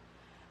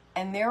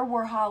 and there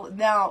were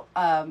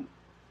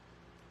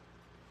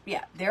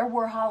there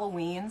were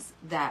Halloweens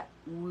that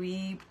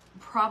we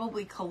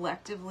probably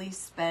collectively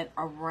spent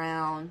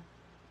around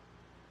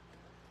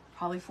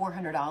probably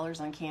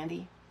 $400 on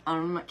candy.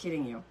 I'm not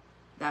kidding you.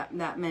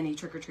 That many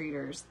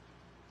trick-or-treaters.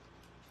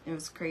 It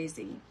was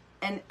crazy.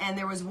 And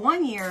there was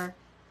one year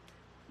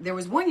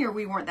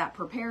we weren't that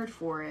prepared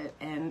for it,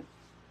 and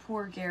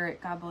poor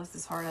Garrett, God bless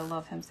his heart, I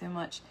love him so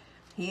much.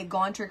 He had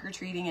gone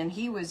trick-or-treating, and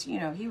he was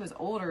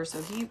older,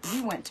 so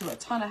he went to a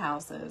ton of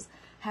houses,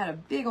 had a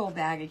big old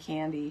bag of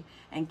candy,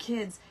 and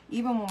kids,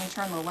 even when we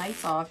turned the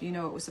lights off, it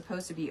was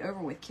supposed to be over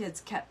with,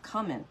 kids kept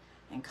coming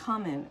and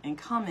coming and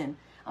coming.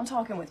 I'm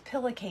talking with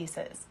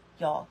pillowcases,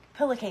 y'all,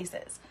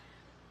 pillowcases.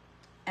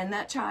 And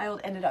that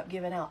child ended up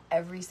giving out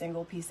every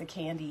single piece of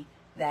candy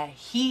that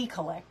he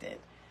collected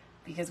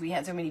because we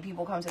had so many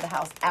people come to the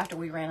house after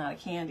we ran out of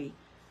candy.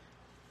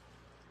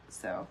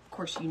 So, of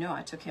course,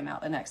 I took him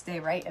out the next day,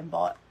 right, and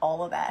bought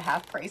all of that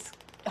half-price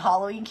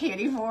Halloween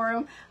candy for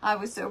him. I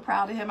was so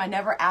proud of him. I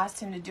never asked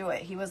him to do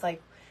it. He was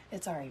like,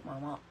 it's all right,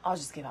 Mom. I'll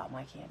just give out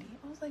my candy.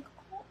 I was like,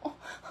 oh,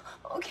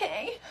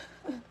 okay.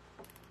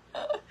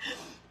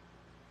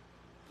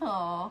 Aw.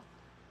 All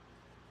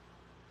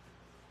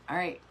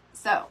right,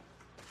 so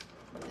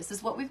this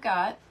is what we've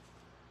got.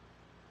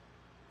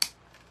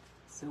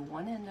 So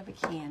one end of a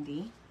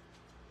candy.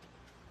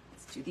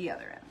 Let's do the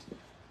other end.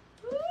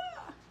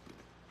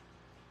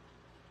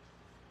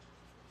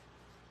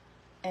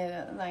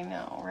 And I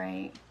know,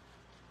 right?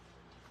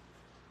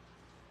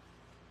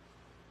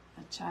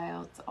 A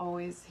child's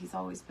he's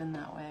always been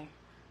that way.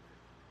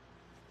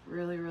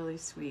 Really, really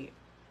sweet.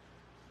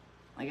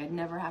 Like I'd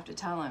never have to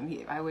tell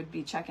him. I would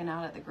be checking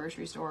out at the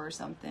grocery store or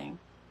something,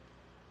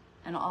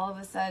 and all of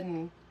a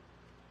sudden,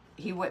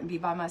 he wouldn't be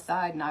by my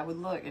side, and I would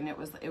look, and it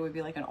would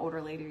be like an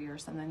older lady or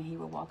something. And he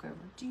would walk over.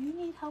 Do you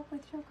need help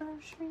with your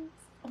groceries?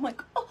 I'm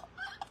like, oh,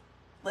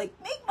 like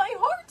make my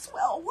heart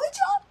swell, would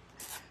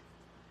ya?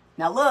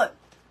 Now look,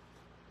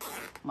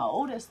 my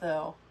oldest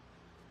though.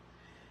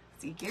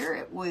 See,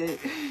 Garrett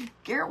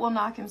will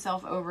knock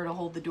himself over to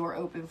hold the door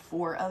open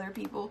for other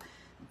people.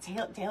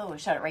 Taylor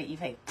would shut it right in your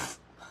face.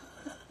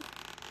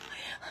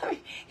 I mean,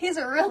 he's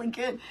a really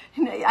good,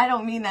 I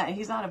don't mean that.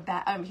 He's not a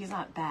bad, he's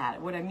not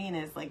bad. What I mean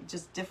is like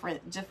just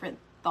different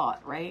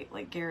thought, right?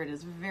 Like Garrett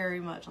is very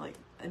much like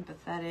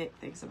empathetic,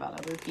 thinks about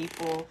other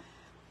people,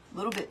 a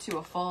little bit to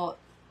a fault.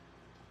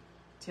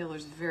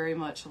 Taylor's very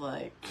much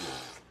like,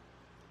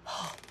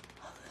 oh,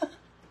 I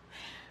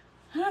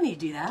don't need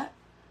to do that.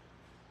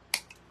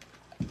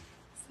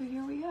 So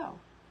here we go.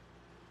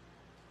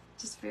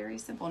 Just very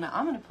simple. Now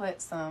I'm going to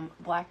put some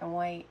black and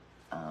white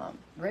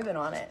ribbon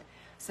on it.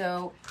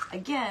 So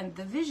again,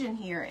 the vision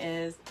here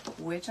is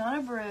witch on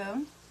a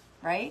broom,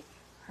 right?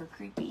 Her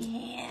creepy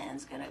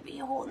hand's going to be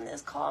holding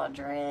this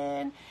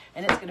cauldron,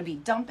 and it's going to be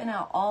dumping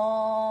out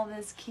all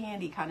this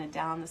candy kind of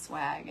down the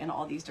swag in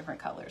all these different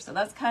colors. So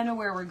that's kind of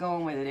where we're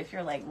going with it. If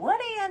you're like,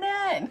 what are you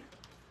doing?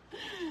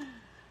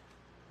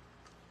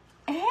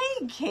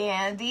 Hey,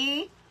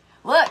 Candy.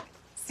 Look,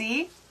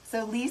 see?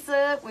 So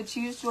Lisa would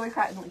choose Joy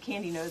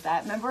Candy knows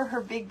that. Remember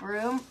her big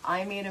broom?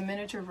 I made a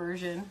miniature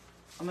version.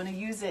 I'm going to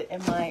use it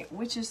in my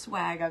witch's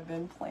swag I've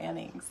been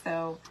planning.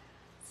 So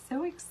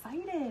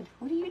excited.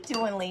 What are you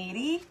doing,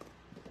 lady?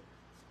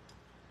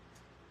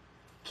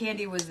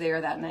 Candy was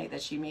there that night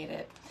that she made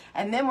it.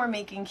 And then we're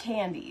making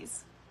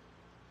candies.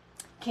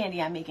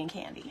 Candy, I'm making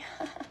candy.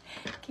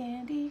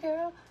 Candy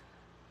girl.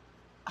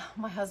 Oh,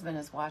 my husband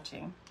is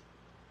watching.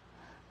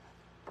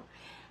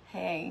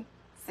 Hey,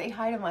 say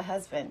hi to my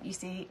husband. You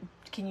see,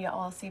 can you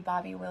all see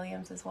Bobby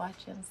Williams is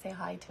watching? Say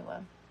hi to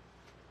him.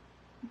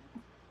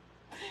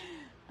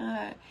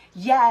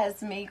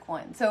 Yes, make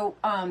one. So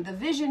the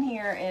vision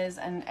here is,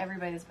 and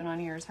everybody that's been on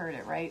here has heard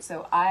it, right?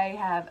 So I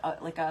have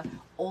like a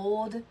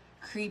old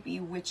creepy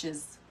a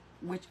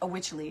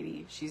witch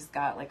lady. She's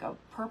got like a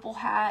purple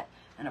hat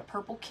and a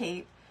purple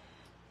cape,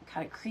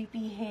 kind of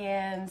creepy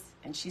hands,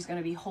 and she's going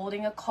to be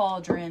holding a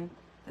cauldron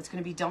that's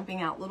going to be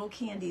dumping out little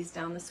candies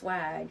down the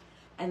swag.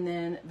 And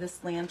then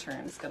this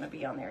lantern is going to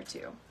be on there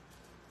too.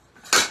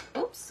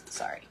 Oops,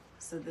 sorry.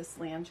 So this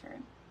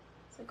lantern,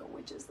 it's like a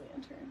witch's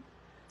lantern.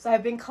 So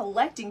I've been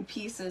collecting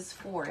pieces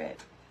for it.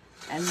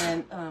 And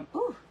then, and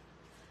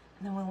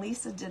then when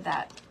Lisa did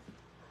that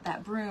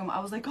broom, I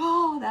was like,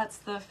 oh, that's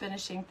the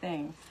finishing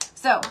thing.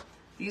 So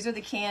these are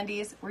the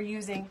candies. We're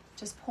using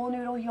just pool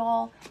noodle,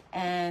 y'all,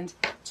 and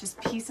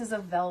just pieces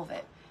of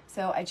velvet.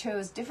 So I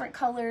chose different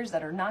colors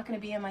that are not going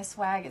to be in my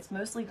swag. It's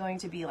mostly going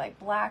to be like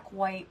black,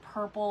 white,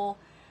 purple.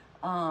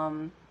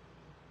 I'm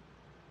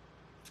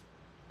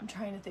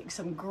trying to think,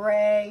 some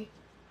gray,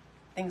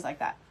 things like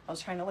that. I was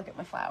trying to look at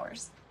my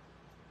flowers.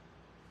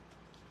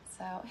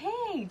 So,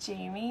 hey,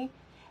 Jamie.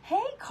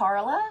 Hey,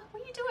 Carla.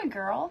 What are you doing,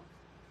 girl?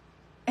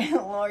 And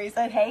Lori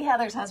said, hey,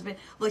 Heather's husband.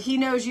 Look, he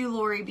knows you,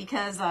 Lori,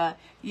 because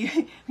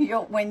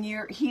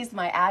he's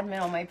my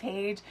admin on my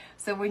page.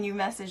 So when you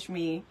message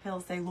me,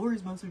 he'll say,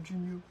 Lori's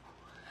messaging you.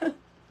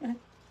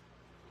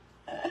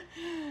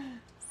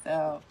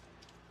 So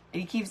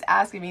he keeps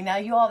asking me. Now,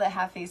 you all that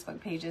have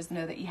Facebook pages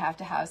know that you have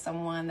to have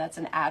someone that's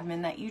an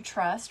admin that you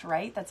trust,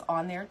 right? That's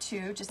on there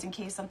too, just in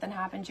case something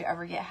happens, you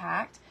ever get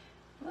hacked.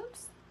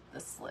 Whoops,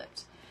 this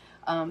slipped.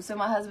 So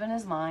my husband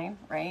is mine,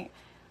 right?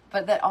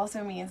 But that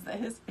also means that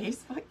his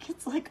Facebook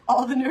gets like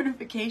all the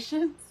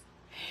notifications.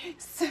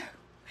 So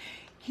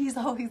he's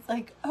always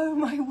like, oh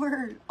my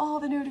word, all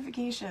the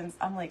notifications.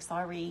 I'm like,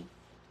 sorry.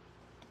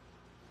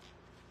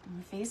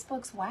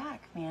 Facebook's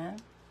whack, man.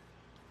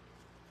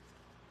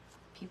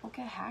 People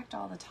get hacked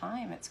all the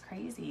time. It's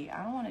crazy.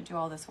 I don't want to do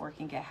all this work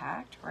and get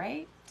hacked,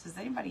 right? Does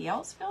anybody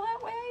else feel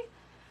that way?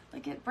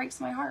 Like, it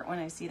breaks my heart when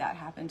I see that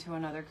happen to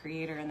another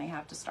creator and they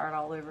have to start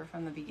all over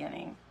from the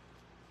beginning.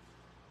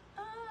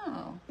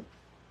 Oh.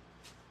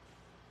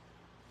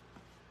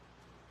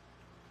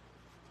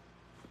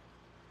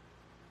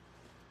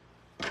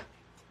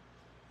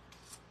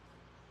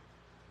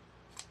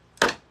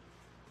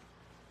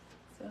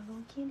 So,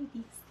 little candy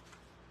piece.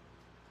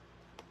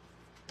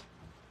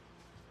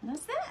 And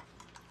that's it.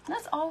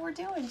 That's all we're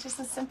doing, just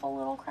a simple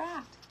little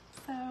craft.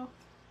 So,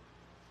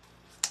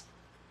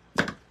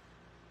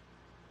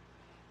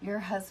 your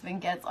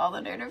husband gets all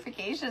the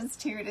notifications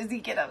too. Does he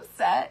get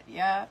upset?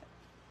 Yeah.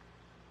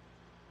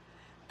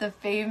 The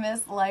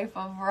famous life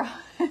of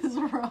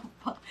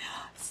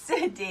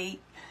Cindy.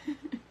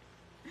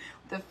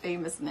 The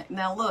famous Nick.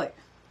 Now look,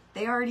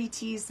 they already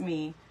teased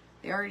me.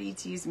 They already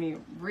teased me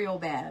real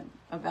bad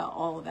about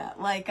all of that.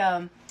 Like,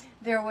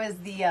 there was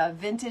the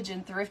vintage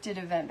and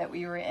thrifted event that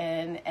we were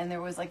in, and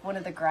there was like one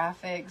of the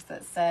graphics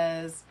that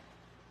says,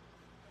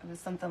 it was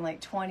something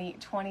like 20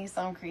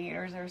 some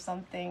creators or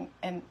something.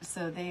 And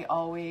so they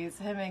always,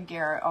 him and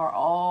Garrett are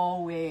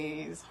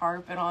always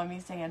harping on me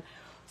saying,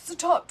 it's the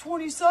top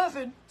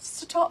 27.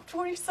 It's the top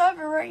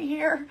 27 right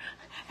here.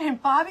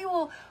 And Bobby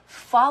will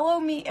follow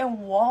me in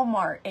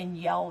Walmart and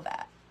yell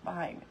that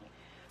behind me.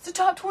 It's the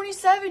top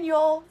 27,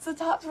 y'all. It's the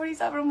top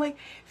 27. I'm like,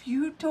 if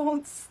you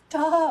don't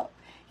stop.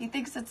 He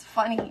thinks it's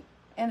funny,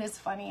 and it's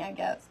funny, I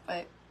guess,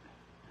 but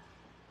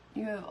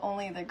you have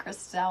only the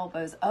crystal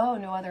bows. Oh,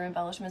 no other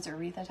embellishments or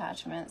wreath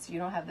attachments. You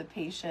don't have the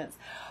patience.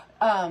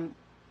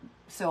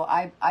 So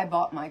I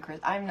bought my,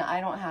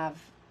 I don't have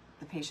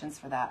the patience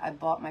for that. I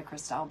bought my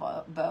crystal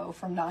bow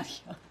from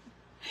Nadia.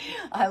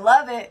 I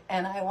love it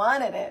and I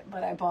wanted it,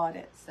 but I bought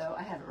it. So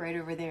I have it right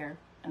over there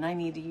and I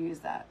need to use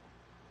that.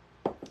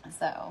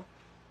 So,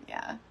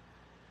 yeah.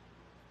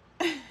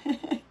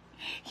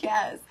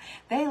 Yes,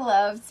 they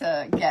love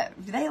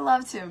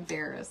to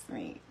embarrass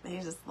me. They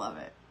just love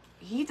it.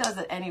 He does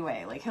it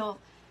anyway. Like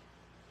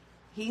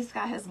he's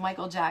got his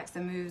Michael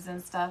Jackson moves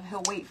and stuff.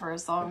 He'll wait for a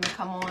song to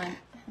come on.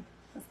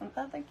 Isn't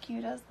that the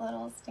cutest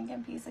little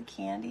stinking piece of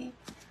candy?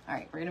 All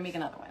right, we're gonna make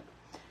another one.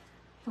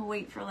 He'll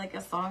wait for like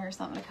a song or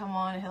something to come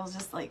on and he'll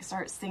just like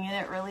start singing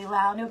it really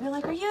loud and he'll be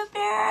like, "Are you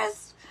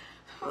embarrassed?"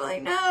 I'm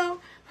like, "No,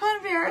 I'm not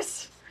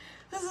embarrassed.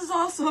 This is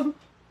awesome."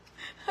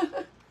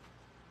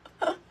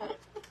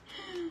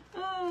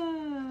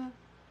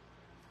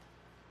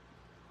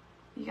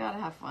 You gotta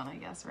have fun, I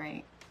guess,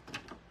 right?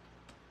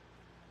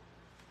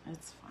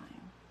 It's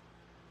fine.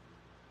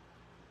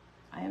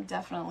 I am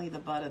definitely the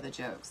butt of the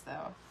jokes,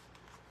 though,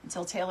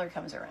 until Taylor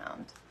comes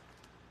around.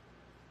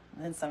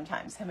 And then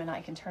sometimes him and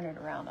I can turn it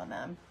around on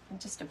them.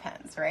 It just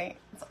depends, right?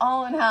 It's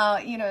all in how,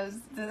 you know,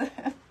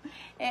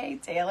 hey,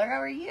 Taylor,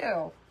 how are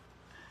you?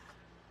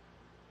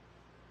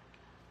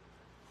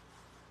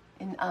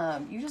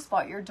 And you just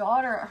bought your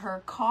daughter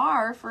her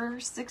car for her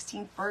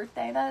 16th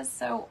birthday. That is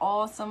so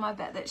awesome. I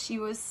bet that she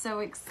was so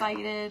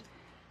excited.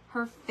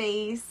 Her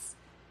face.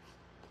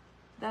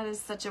 That is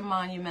such a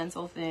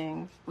monumental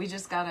thing. We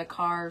just got a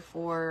car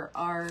for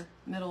our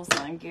middle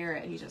son,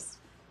 Garrett. He just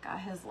got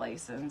his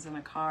license in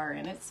a car.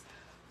 And it's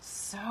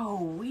so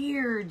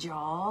weird,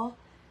 y'all.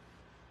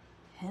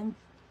 Him,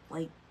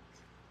 like,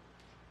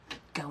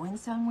 going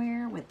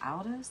somewhere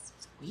without us.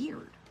 It's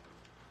weird.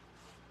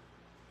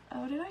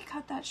 Oh, did I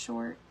cut that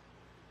short?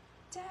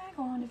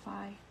 Daggone if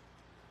I...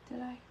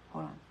 Did I?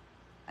 Hold on.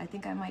 I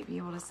think I might be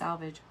able to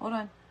salvage. Hold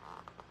on.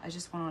 I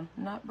just want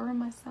to not burn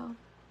myself.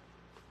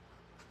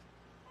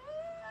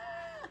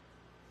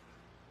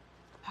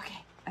 Okay,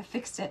 I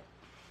fixed it.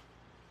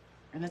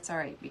 And it's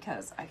alright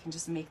because I can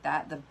just make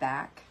that the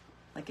back.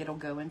 Like it'll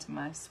go into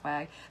my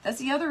swag. That's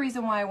the other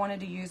reason why I wanted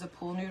to use a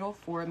pool noodle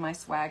for my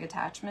swag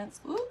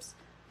attachments. Oops.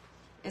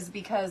 Is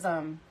because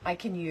I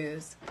can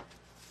use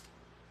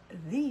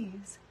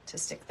these to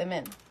stick them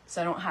in.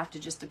 So I don't have to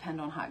just depend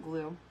on hot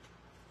glue.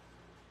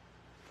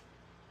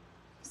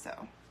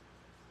 So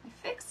I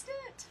fixed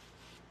it.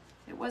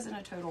 It wasn't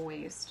a total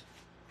waste.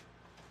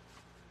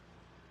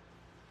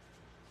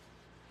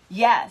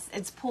 Yes,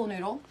 it's pool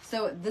noodle.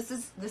 So this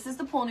is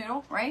the pool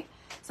noodle, right?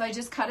 So I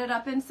just cut it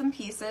up in some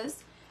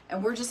pieces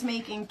and we're just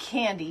making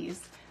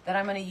candies that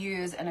I'm going to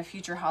use in a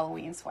future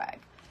Halloween swag.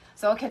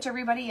 So I'll catch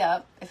everybody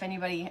up. If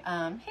anybody,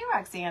 hey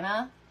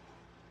Roxana.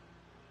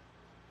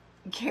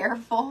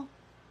 Careful.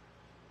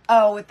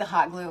 Oh, with the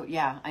hot glue.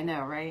 Yeah, I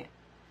know, right?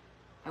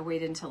 I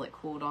waited until it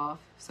cooled off,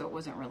 so it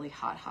wasn't really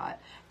hot.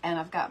 And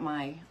I've got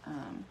my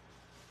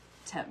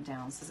temp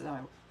down since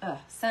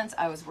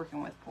I was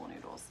working with pool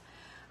noodles.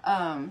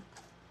 I'm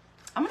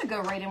going to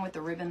go right in with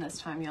the ribbon this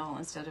time, y'all,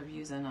 instead of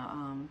using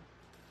a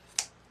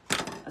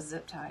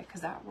zip tie,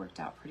 because that worked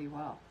out pretty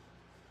well.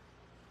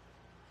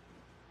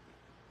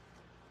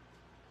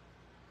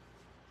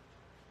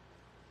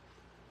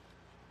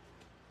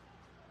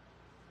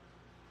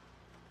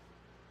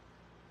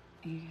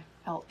 You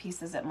felt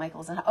pieces at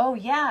Michael's and oh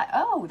yeah,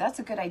 oh that's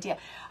a good idea.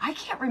 I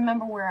can't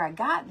remember where I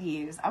got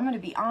these. I'm going to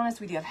be honest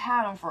with you, I've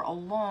had them for a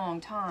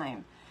long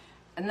time,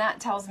 and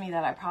that tells me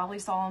that I probably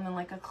saw them in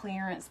like a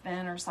clearance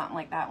bin or something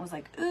like that and was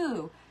like,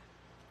 ooh.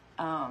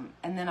 And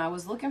then I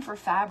was looking for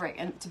fabric,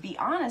 and to be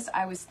honest,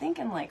 I was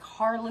thinking like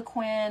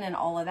Harlequin and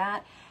all of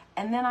that,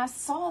 and then I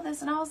saw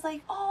this and I was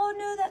like, oh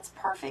no, that's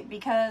perfect,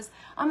 because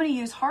I'm going to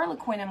use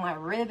Harlequin in my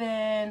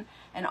ribbon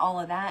and all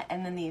of that,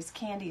 and then these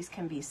candies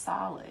can be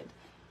solid.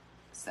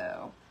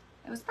 So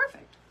it was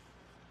perfect.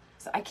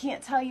 So I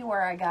can't tell you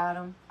where I got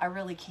them. I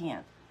really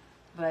can't.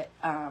 But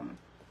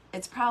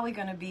it's probably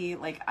going to be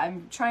like,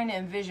 I'm trying to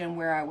envision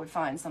where I would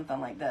find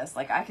something like this.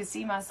 Like I could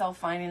see myself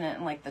finding it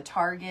in like the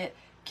Target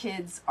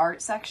kids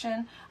art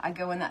section. I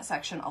go in that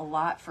section a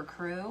lot for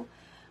crew.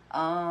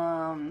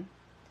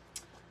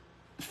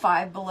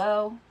 Five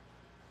Below.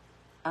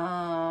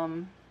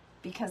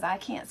 Because I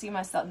can't see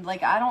myself,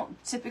 like I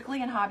don't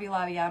typically in Hobby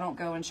Lobby, I don't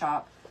go and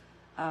shop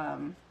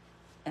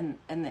in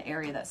the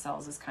area that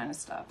sells this kind of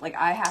stuff. Like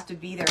I have to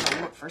be there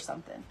to look for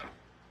something.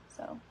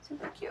 So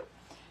super cute.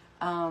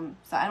 So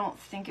I don't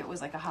think it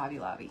was like a Hobby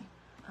Lobby.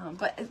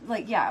 But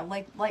like, yeah,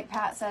 like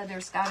Pat said,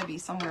 there's got to be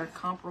somewhere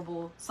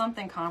comparable,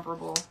 something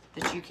comparable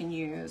that you can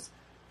use.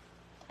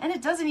 And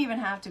it doesn't even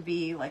have to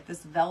be like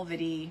this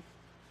velvety.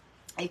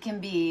 It can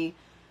be,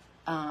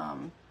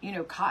 you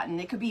know, cotton.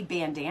 It could be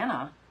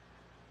bandana.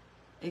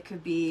 It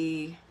could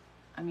be,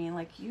 I mean,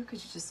 like you could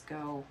just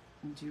go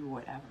and do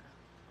whatever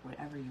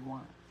you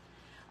want.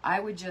 I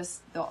would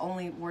just, the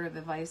only word of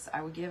advice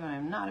I would give, and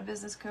I'm not a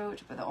business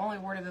coach, but the only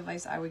word of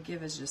advice I would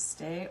give is just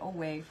stay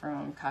away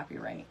from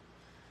copyright.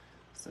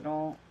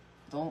 So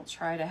don't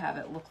try to have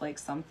it look like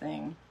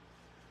something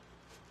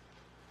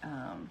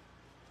that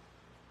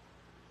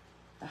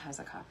has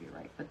a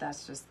copyright. But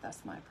that's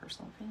my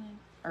personal opinion.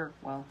 Or,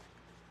 well,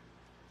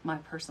 my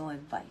personal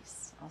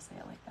advice. I'll say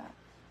it like that.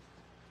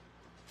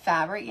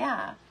 Fabric,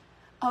 yeah.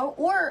 Oh,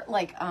 or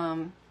like,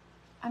 I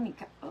mean,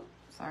 oh,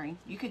 sorry.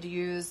 You could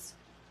use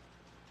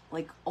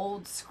like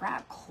old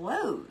scrap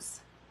clothes,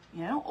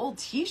 you know, old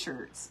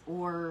t-shirts,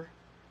 or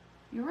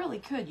you really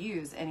could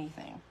use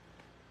anything.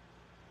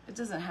 It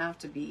doesn't have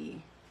to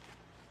be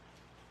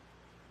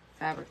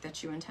fabric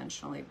that you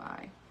intentionally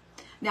buy.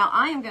 Now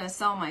I am going to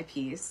sell my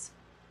piece.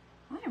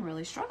 I am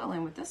really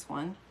struggling with this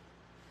one.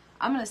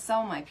 I'm going to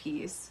sell my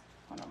piece.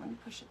 Hold on, let me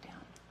push it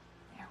down.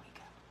 There we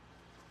go.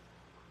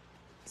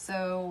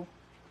 So,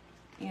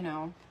 you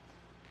know,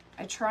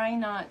 I try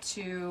not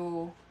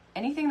to,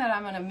 anything that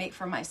I'm going to make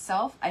for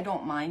myself, I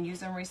don't mind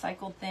using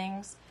recycled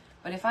things.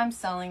 But if I'm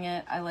selling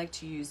it, I like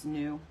to use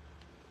new.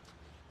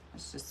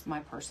 It's just my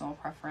personal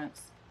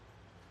preference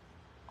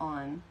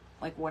on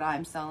like what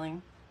I'm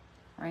selling,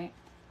 right?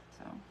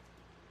 So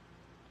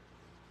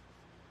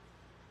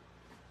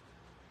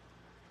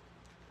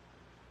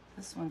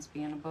this one's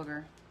being a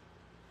booger,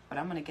 but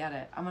I'm gonna get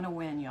it. I'm gonna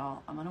win,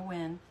 y'all. I'm gonna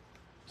win.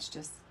 It's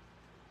just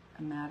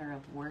a matter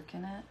of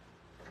working it.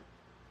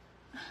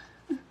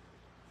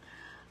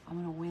 I'm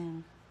gonna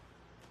win.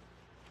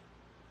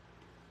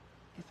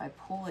 If I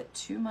pull it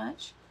too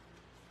much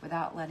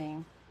without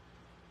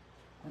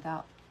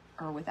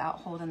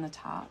holding the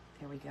top,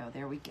 there we go,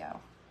 there we go.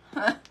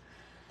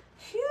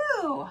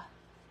 Phew!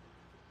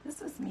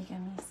 This was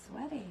making me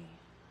sweaty.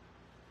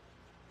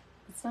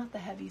 It's not the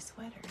heavy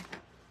sweater.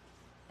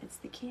 It's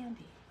the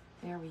candy.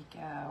 There we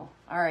go.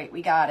 All right,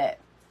 we got it.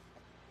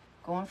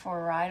 Going for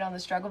a ride on the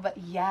struggle, but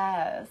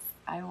yes,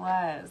 I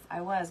was,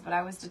 but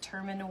I was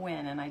determined to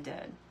win, and I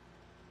did.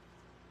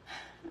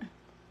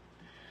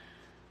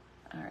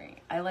 All right,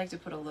 I like to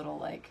put a little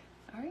like,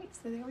 all right,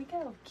 so there we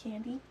go.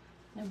 Candy,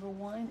 number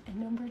 1 and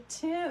number 2.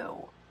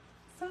 So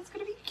it's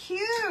gonna be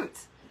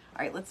cute. All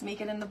right, let's make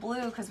it in the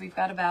blue because we've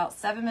got about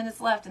 7 minutes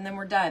left and then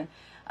we're done.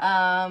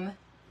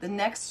 The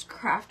next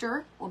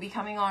crafter will be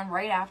coming on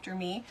right after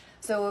me.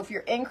 So if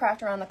you're in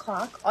Craft Around the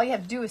Clock, all you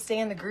have to do is stay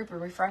in the group and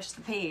refresh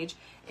the page.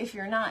 If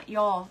you're not,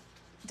 y'all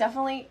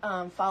definitely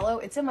follow.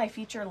 It's in my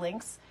feature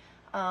links.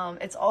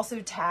 It's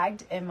also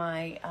tagged in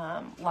my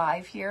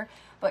live here.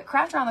 But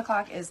Craft Around the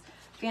Clock is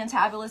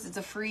fantabulous. It's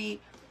a free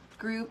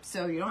group,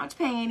 so you don't have to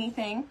pay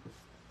anything.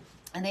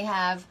 And they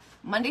have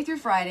Monday through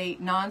Friday,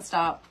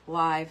 nonstop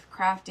live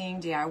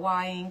crafting,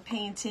 DIYing,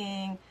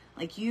 painting,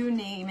 like you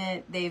name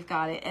it, they've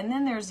got it. And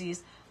then there's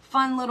these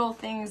fun little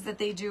things that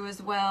they do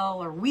as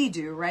well, or we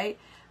do, right?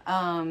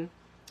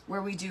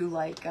 Where we do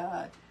like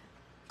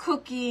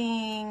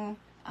cooking,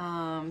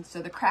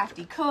 so the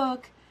Crafty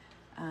Cook.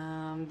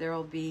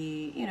 There'll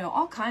be, you know,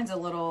 all kinds of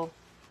little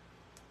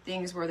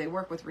things where they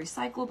work with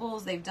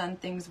recyclables. They've done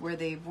things where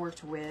they've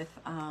worked with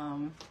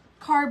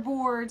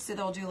cardboard, so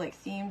they'll do like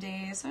theme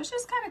days. So it's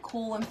just kind of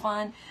cool and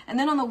fun. And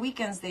then on the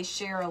weekends, they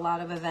share a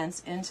lot of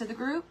events into the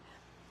group,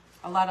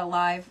 a lot of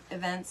live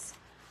events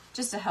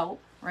just to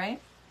help, right?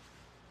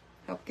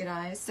 Help get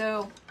eyes.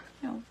 So,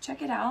 you know,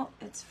 check it out.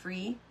 It's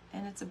free,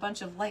 and it's a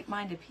bunch of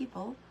like-minded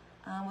people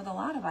with a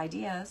lot of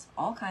ideas,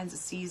 all kinds of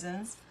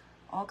seasons,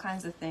 all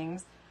kinds of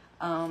things.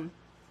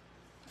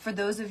 For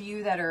those of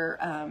you that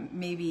are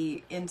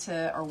maybe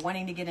into or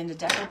wanting to get into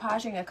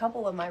decoupaging, a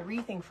couple of my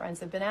wreathing friends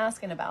have been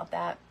asking about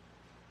that.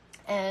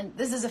 And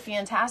this is a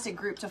fantastic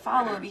group to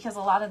follow because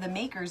a lot of the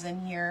makers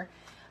in here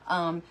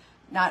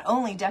not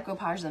only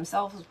decoupage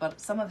themselves, but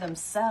some of them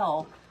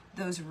sell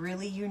those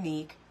really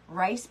unique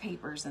rice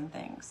papers and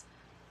things.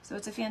 So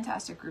it's a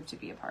fantastic group to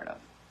be a part of.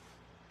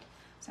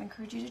 So I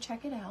encourage you to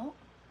check it out.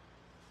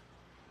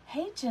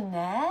 Hey,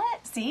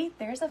 Jeanette. See,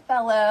 there's a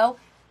fellow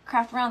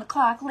Craft Around the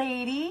Clock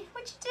lady.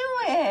 What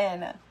you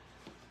doing?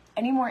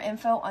 Any more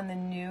info on the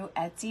new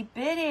Etsy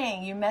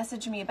bidding? You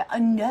messaged me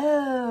about,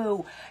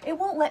 no, it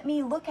won't let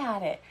me look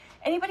at it.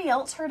 Anybody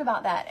else heard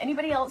about that?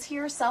 Anybody else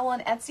here sell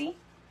on Etsy?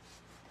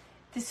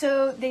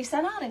 So they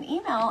sent out an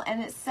email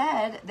and it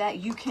said that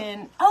you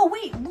can, oh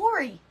wait,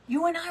 Lori,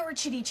 you and I were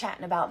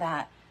chitty-chatting about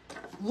that.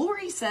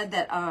 Lori said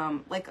that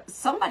like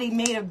somebody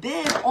made a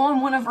bid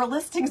on one of her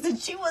listings and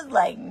she was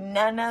like,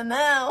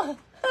 no.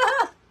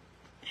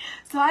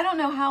 So I don't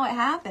know how it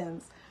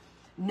happens.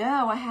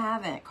 No, I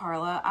haven't,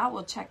 Carla. I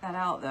will check that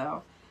out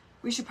though.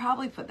 We should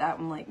probably put that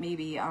in like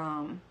maybe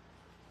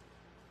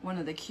one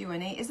of the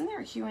Q&A. Isn't there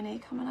a Q&A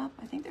coming up?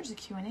 I think there's a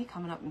Q&A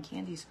coming up in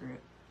Candy's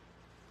group.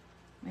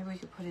 Maybe we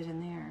could put it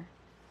in there.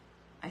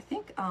 I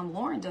think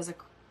Lauren does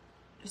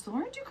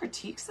Lauren do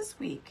critiques this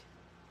week?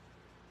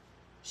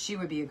 She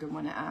would be a good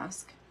one to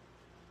ask.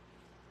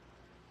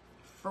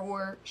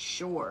 For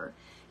sure.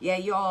 Yeah,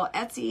 y'all,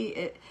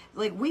 Etsy,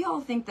 like we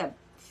all think that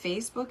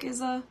Facebook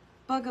is a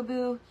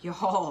bugaboo.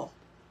 Y'all,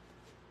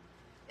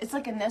 it's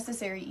like a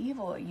necessary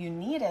evil. You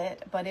need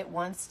it, but it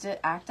wants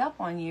to act up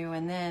on you.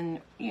 And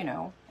then, you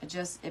know,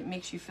 it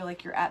makes you feel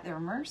like you're at their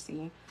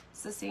mercy.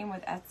 It's the same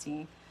with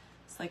Etsy.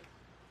 It's like,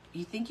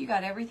 you think you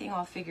got everything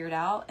all figured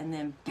out, and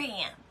then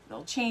bam,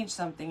 they'll change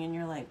something, and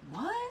you're like,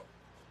 what?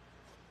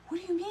 What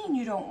do you mean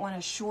you don't want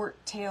a short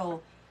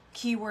tail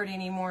keyword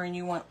anymore and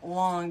you want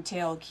long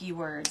tail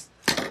keywords?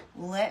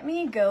 Let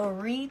me go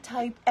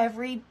retype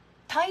every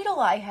title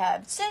I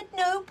have. Said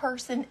no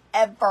person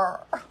ever.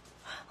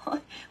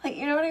 Like,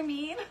 you know what I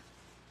mean?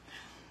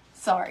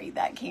 Sorry,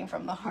 that came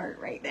from the heart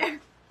right there.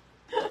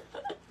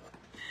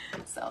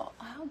 So,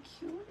 how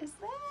cute is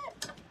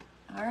that?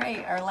 All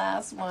right, our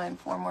last one,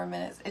 4 more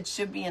minutes. It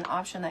should be an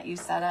option that you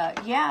set up.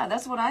 Yeah,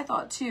 that's what I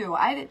thought too.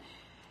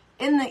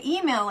 In the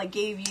email, it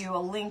gave you a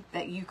link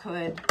that you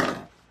could,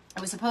 it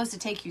was supposed to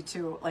take you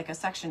to like a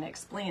section to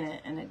explain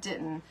it, and it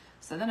didn't.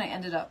 So then I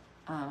ended up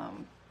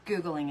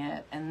Googling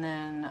it, and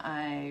then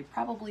I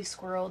probably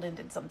squirreled and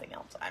did something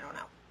else. I don't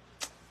know.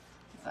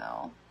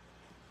 So,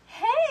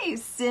 hey,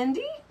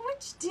 Cindy,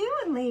 what you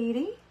doing,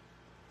 lady?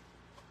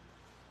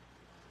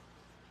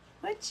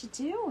 What you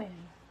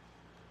doing?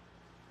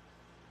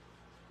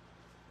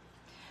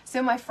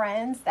 So my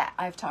friends that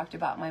I've talked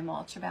about my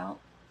mulch about,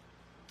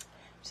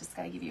 just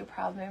got to give you a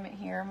proud moment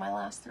here in my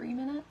last 3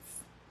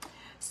 minutes.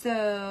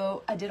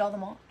 So I did all the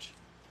mulch.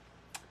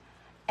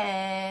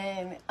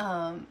 And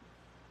I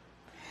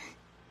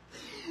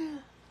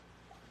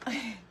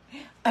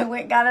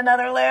went and got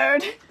another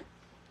load.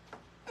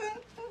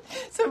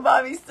 So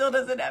Bobby still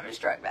doesn't have his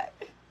truck back.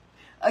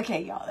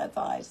 Okay, y'all, that's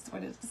all I just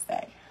wanted to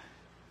say.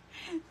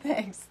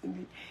 Thanks,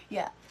 Cindy.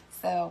 Yeah,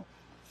 so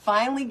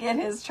finally get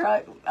his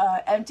truck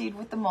emptied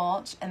with the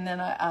mulch, and then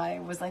I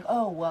was like,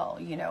 oh, well,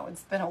 you know,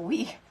 it's been a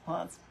week.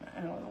 Well, it's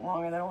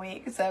longer than a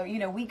week. So, you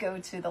know, we go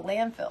to the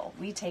landfill.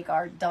 We take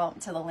our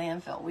dump to the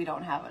landfill. We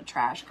don't have a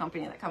trash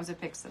company that comes and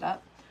picks it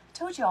up. I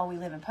told you all we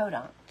live in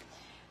Podunk.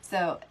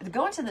 So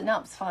going to the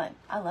dump's fun.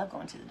 I love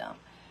going to the dump.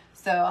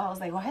 So I was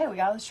like, well, hey, we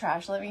got all this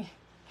trash. Let me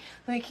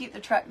keep the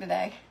truck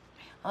today.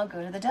 I'll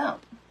go to the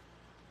dump.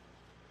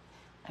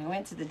 I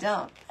went to the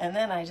dump, and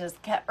then I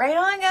just kept right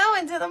on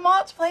going to the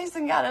mulch place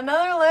and got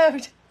another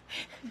load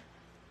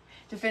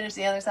to finish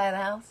the other side of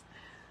the house.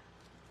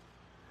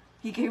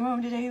 He came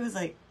home today. He was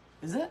like,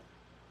 is that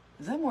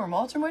more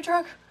mulch in my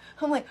truck?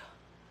 I'm like,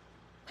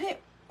 hey,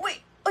 wait.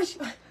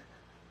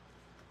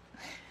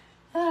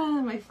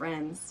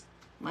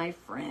 My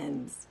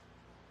friends.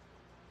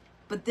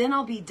 But then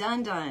I'll be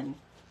done.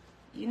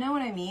 You know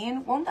what I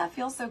mean? Won't that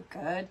feel so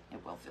good?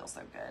 It will feel so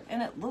good.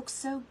 And it looks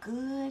so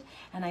good.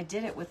 And I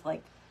did it with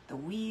like the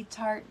weed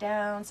tart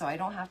down, so I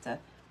don't have to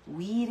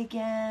weed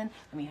again.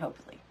 I mean,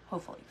 hopefully,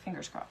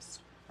 fingers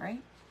crossed,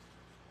 right?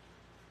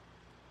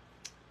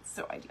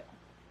 So ideal.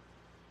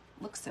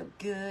 Looks so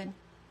good.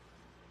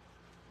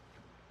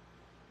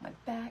 My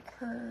back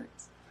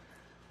hurts.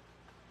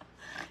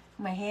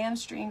 My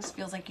hamstrings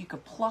feels like you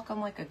could pluck them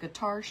like a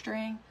guitar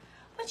string.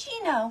 But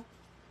you know.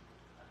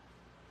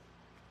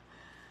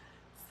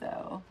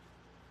 So,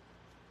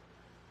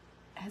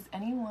 has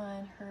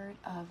anyone heard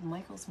of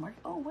Michael's Market?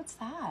 Oh, what's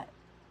that?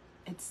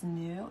 It's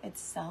new.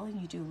 It's selling.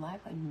 You do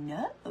live.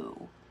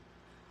 No,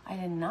 I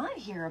did not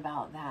hear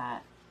about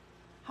that.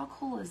 How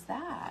cool is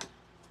that?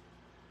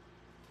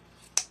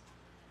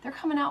 They're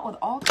coming out with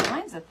all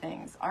kinds of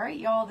things. All right,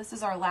 y'all, this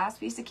is our last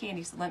piece of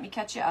candy, so let me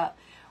catch you up.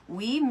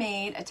 We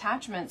made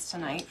attachments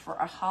tonight for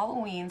a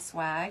Halloween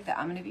swag that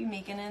I'm going to be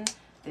making in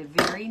the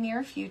very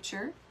near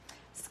future.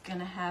 It's going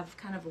to have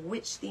kind of a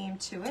witch theme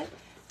to it.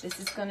 This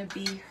is going to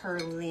be her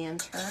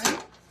lantern.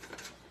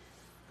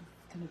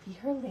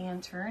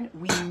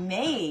 We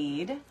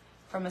made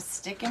from a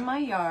stick in my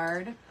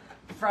yard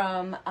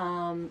from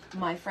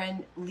my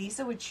friend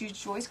Lisa with Choose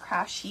Joy's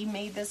Craft. She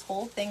made this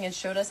whole thing and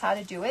showed us how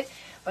to do it.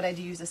 But I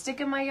do use a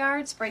stick in my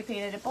yard, spray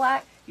painted it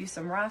black, use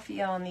some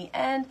raffia on the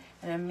end,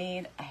 and I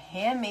made a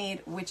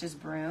handmade witch's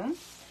broom.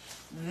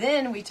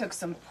 Then we took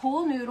some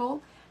pool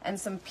noodle and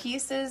some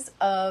pieces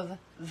of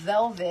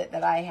velvet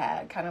that I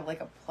had, kind of like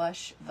a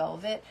plush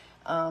velvet.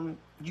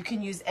 You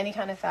can use any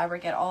kind of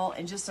fabric at all,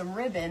 and just some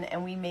ribbon,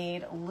 and we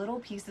made little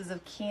pieces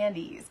of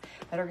candies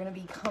that are going to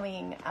be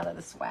coming out of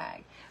the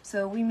swag.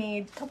 So we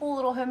made a couple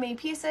little homemade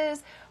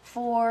pieces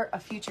for a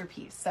future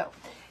piece. So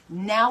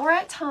now we're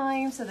at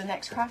time, so the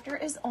next crafter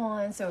is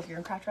on. So if you're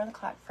in Craft Around the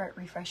Clock,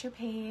 refresh your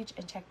page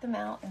and check them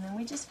out. And then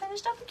we just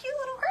finished up a cute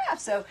little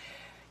craft. So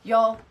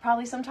y'all,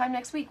 probably sometime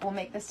next week we'll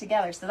make this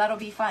together, so that'll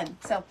be fun.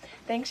 So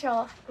thanks,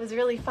 y'all. It was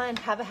really fun.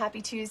 Have a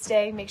happy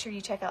Tuesday. Make sure you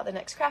check out the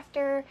next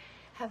crafter.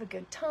 Have a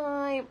good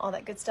time, all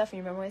that good stuff. And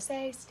you remember what I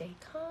say, stay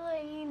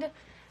kind.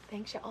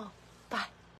 Thanks, y'all.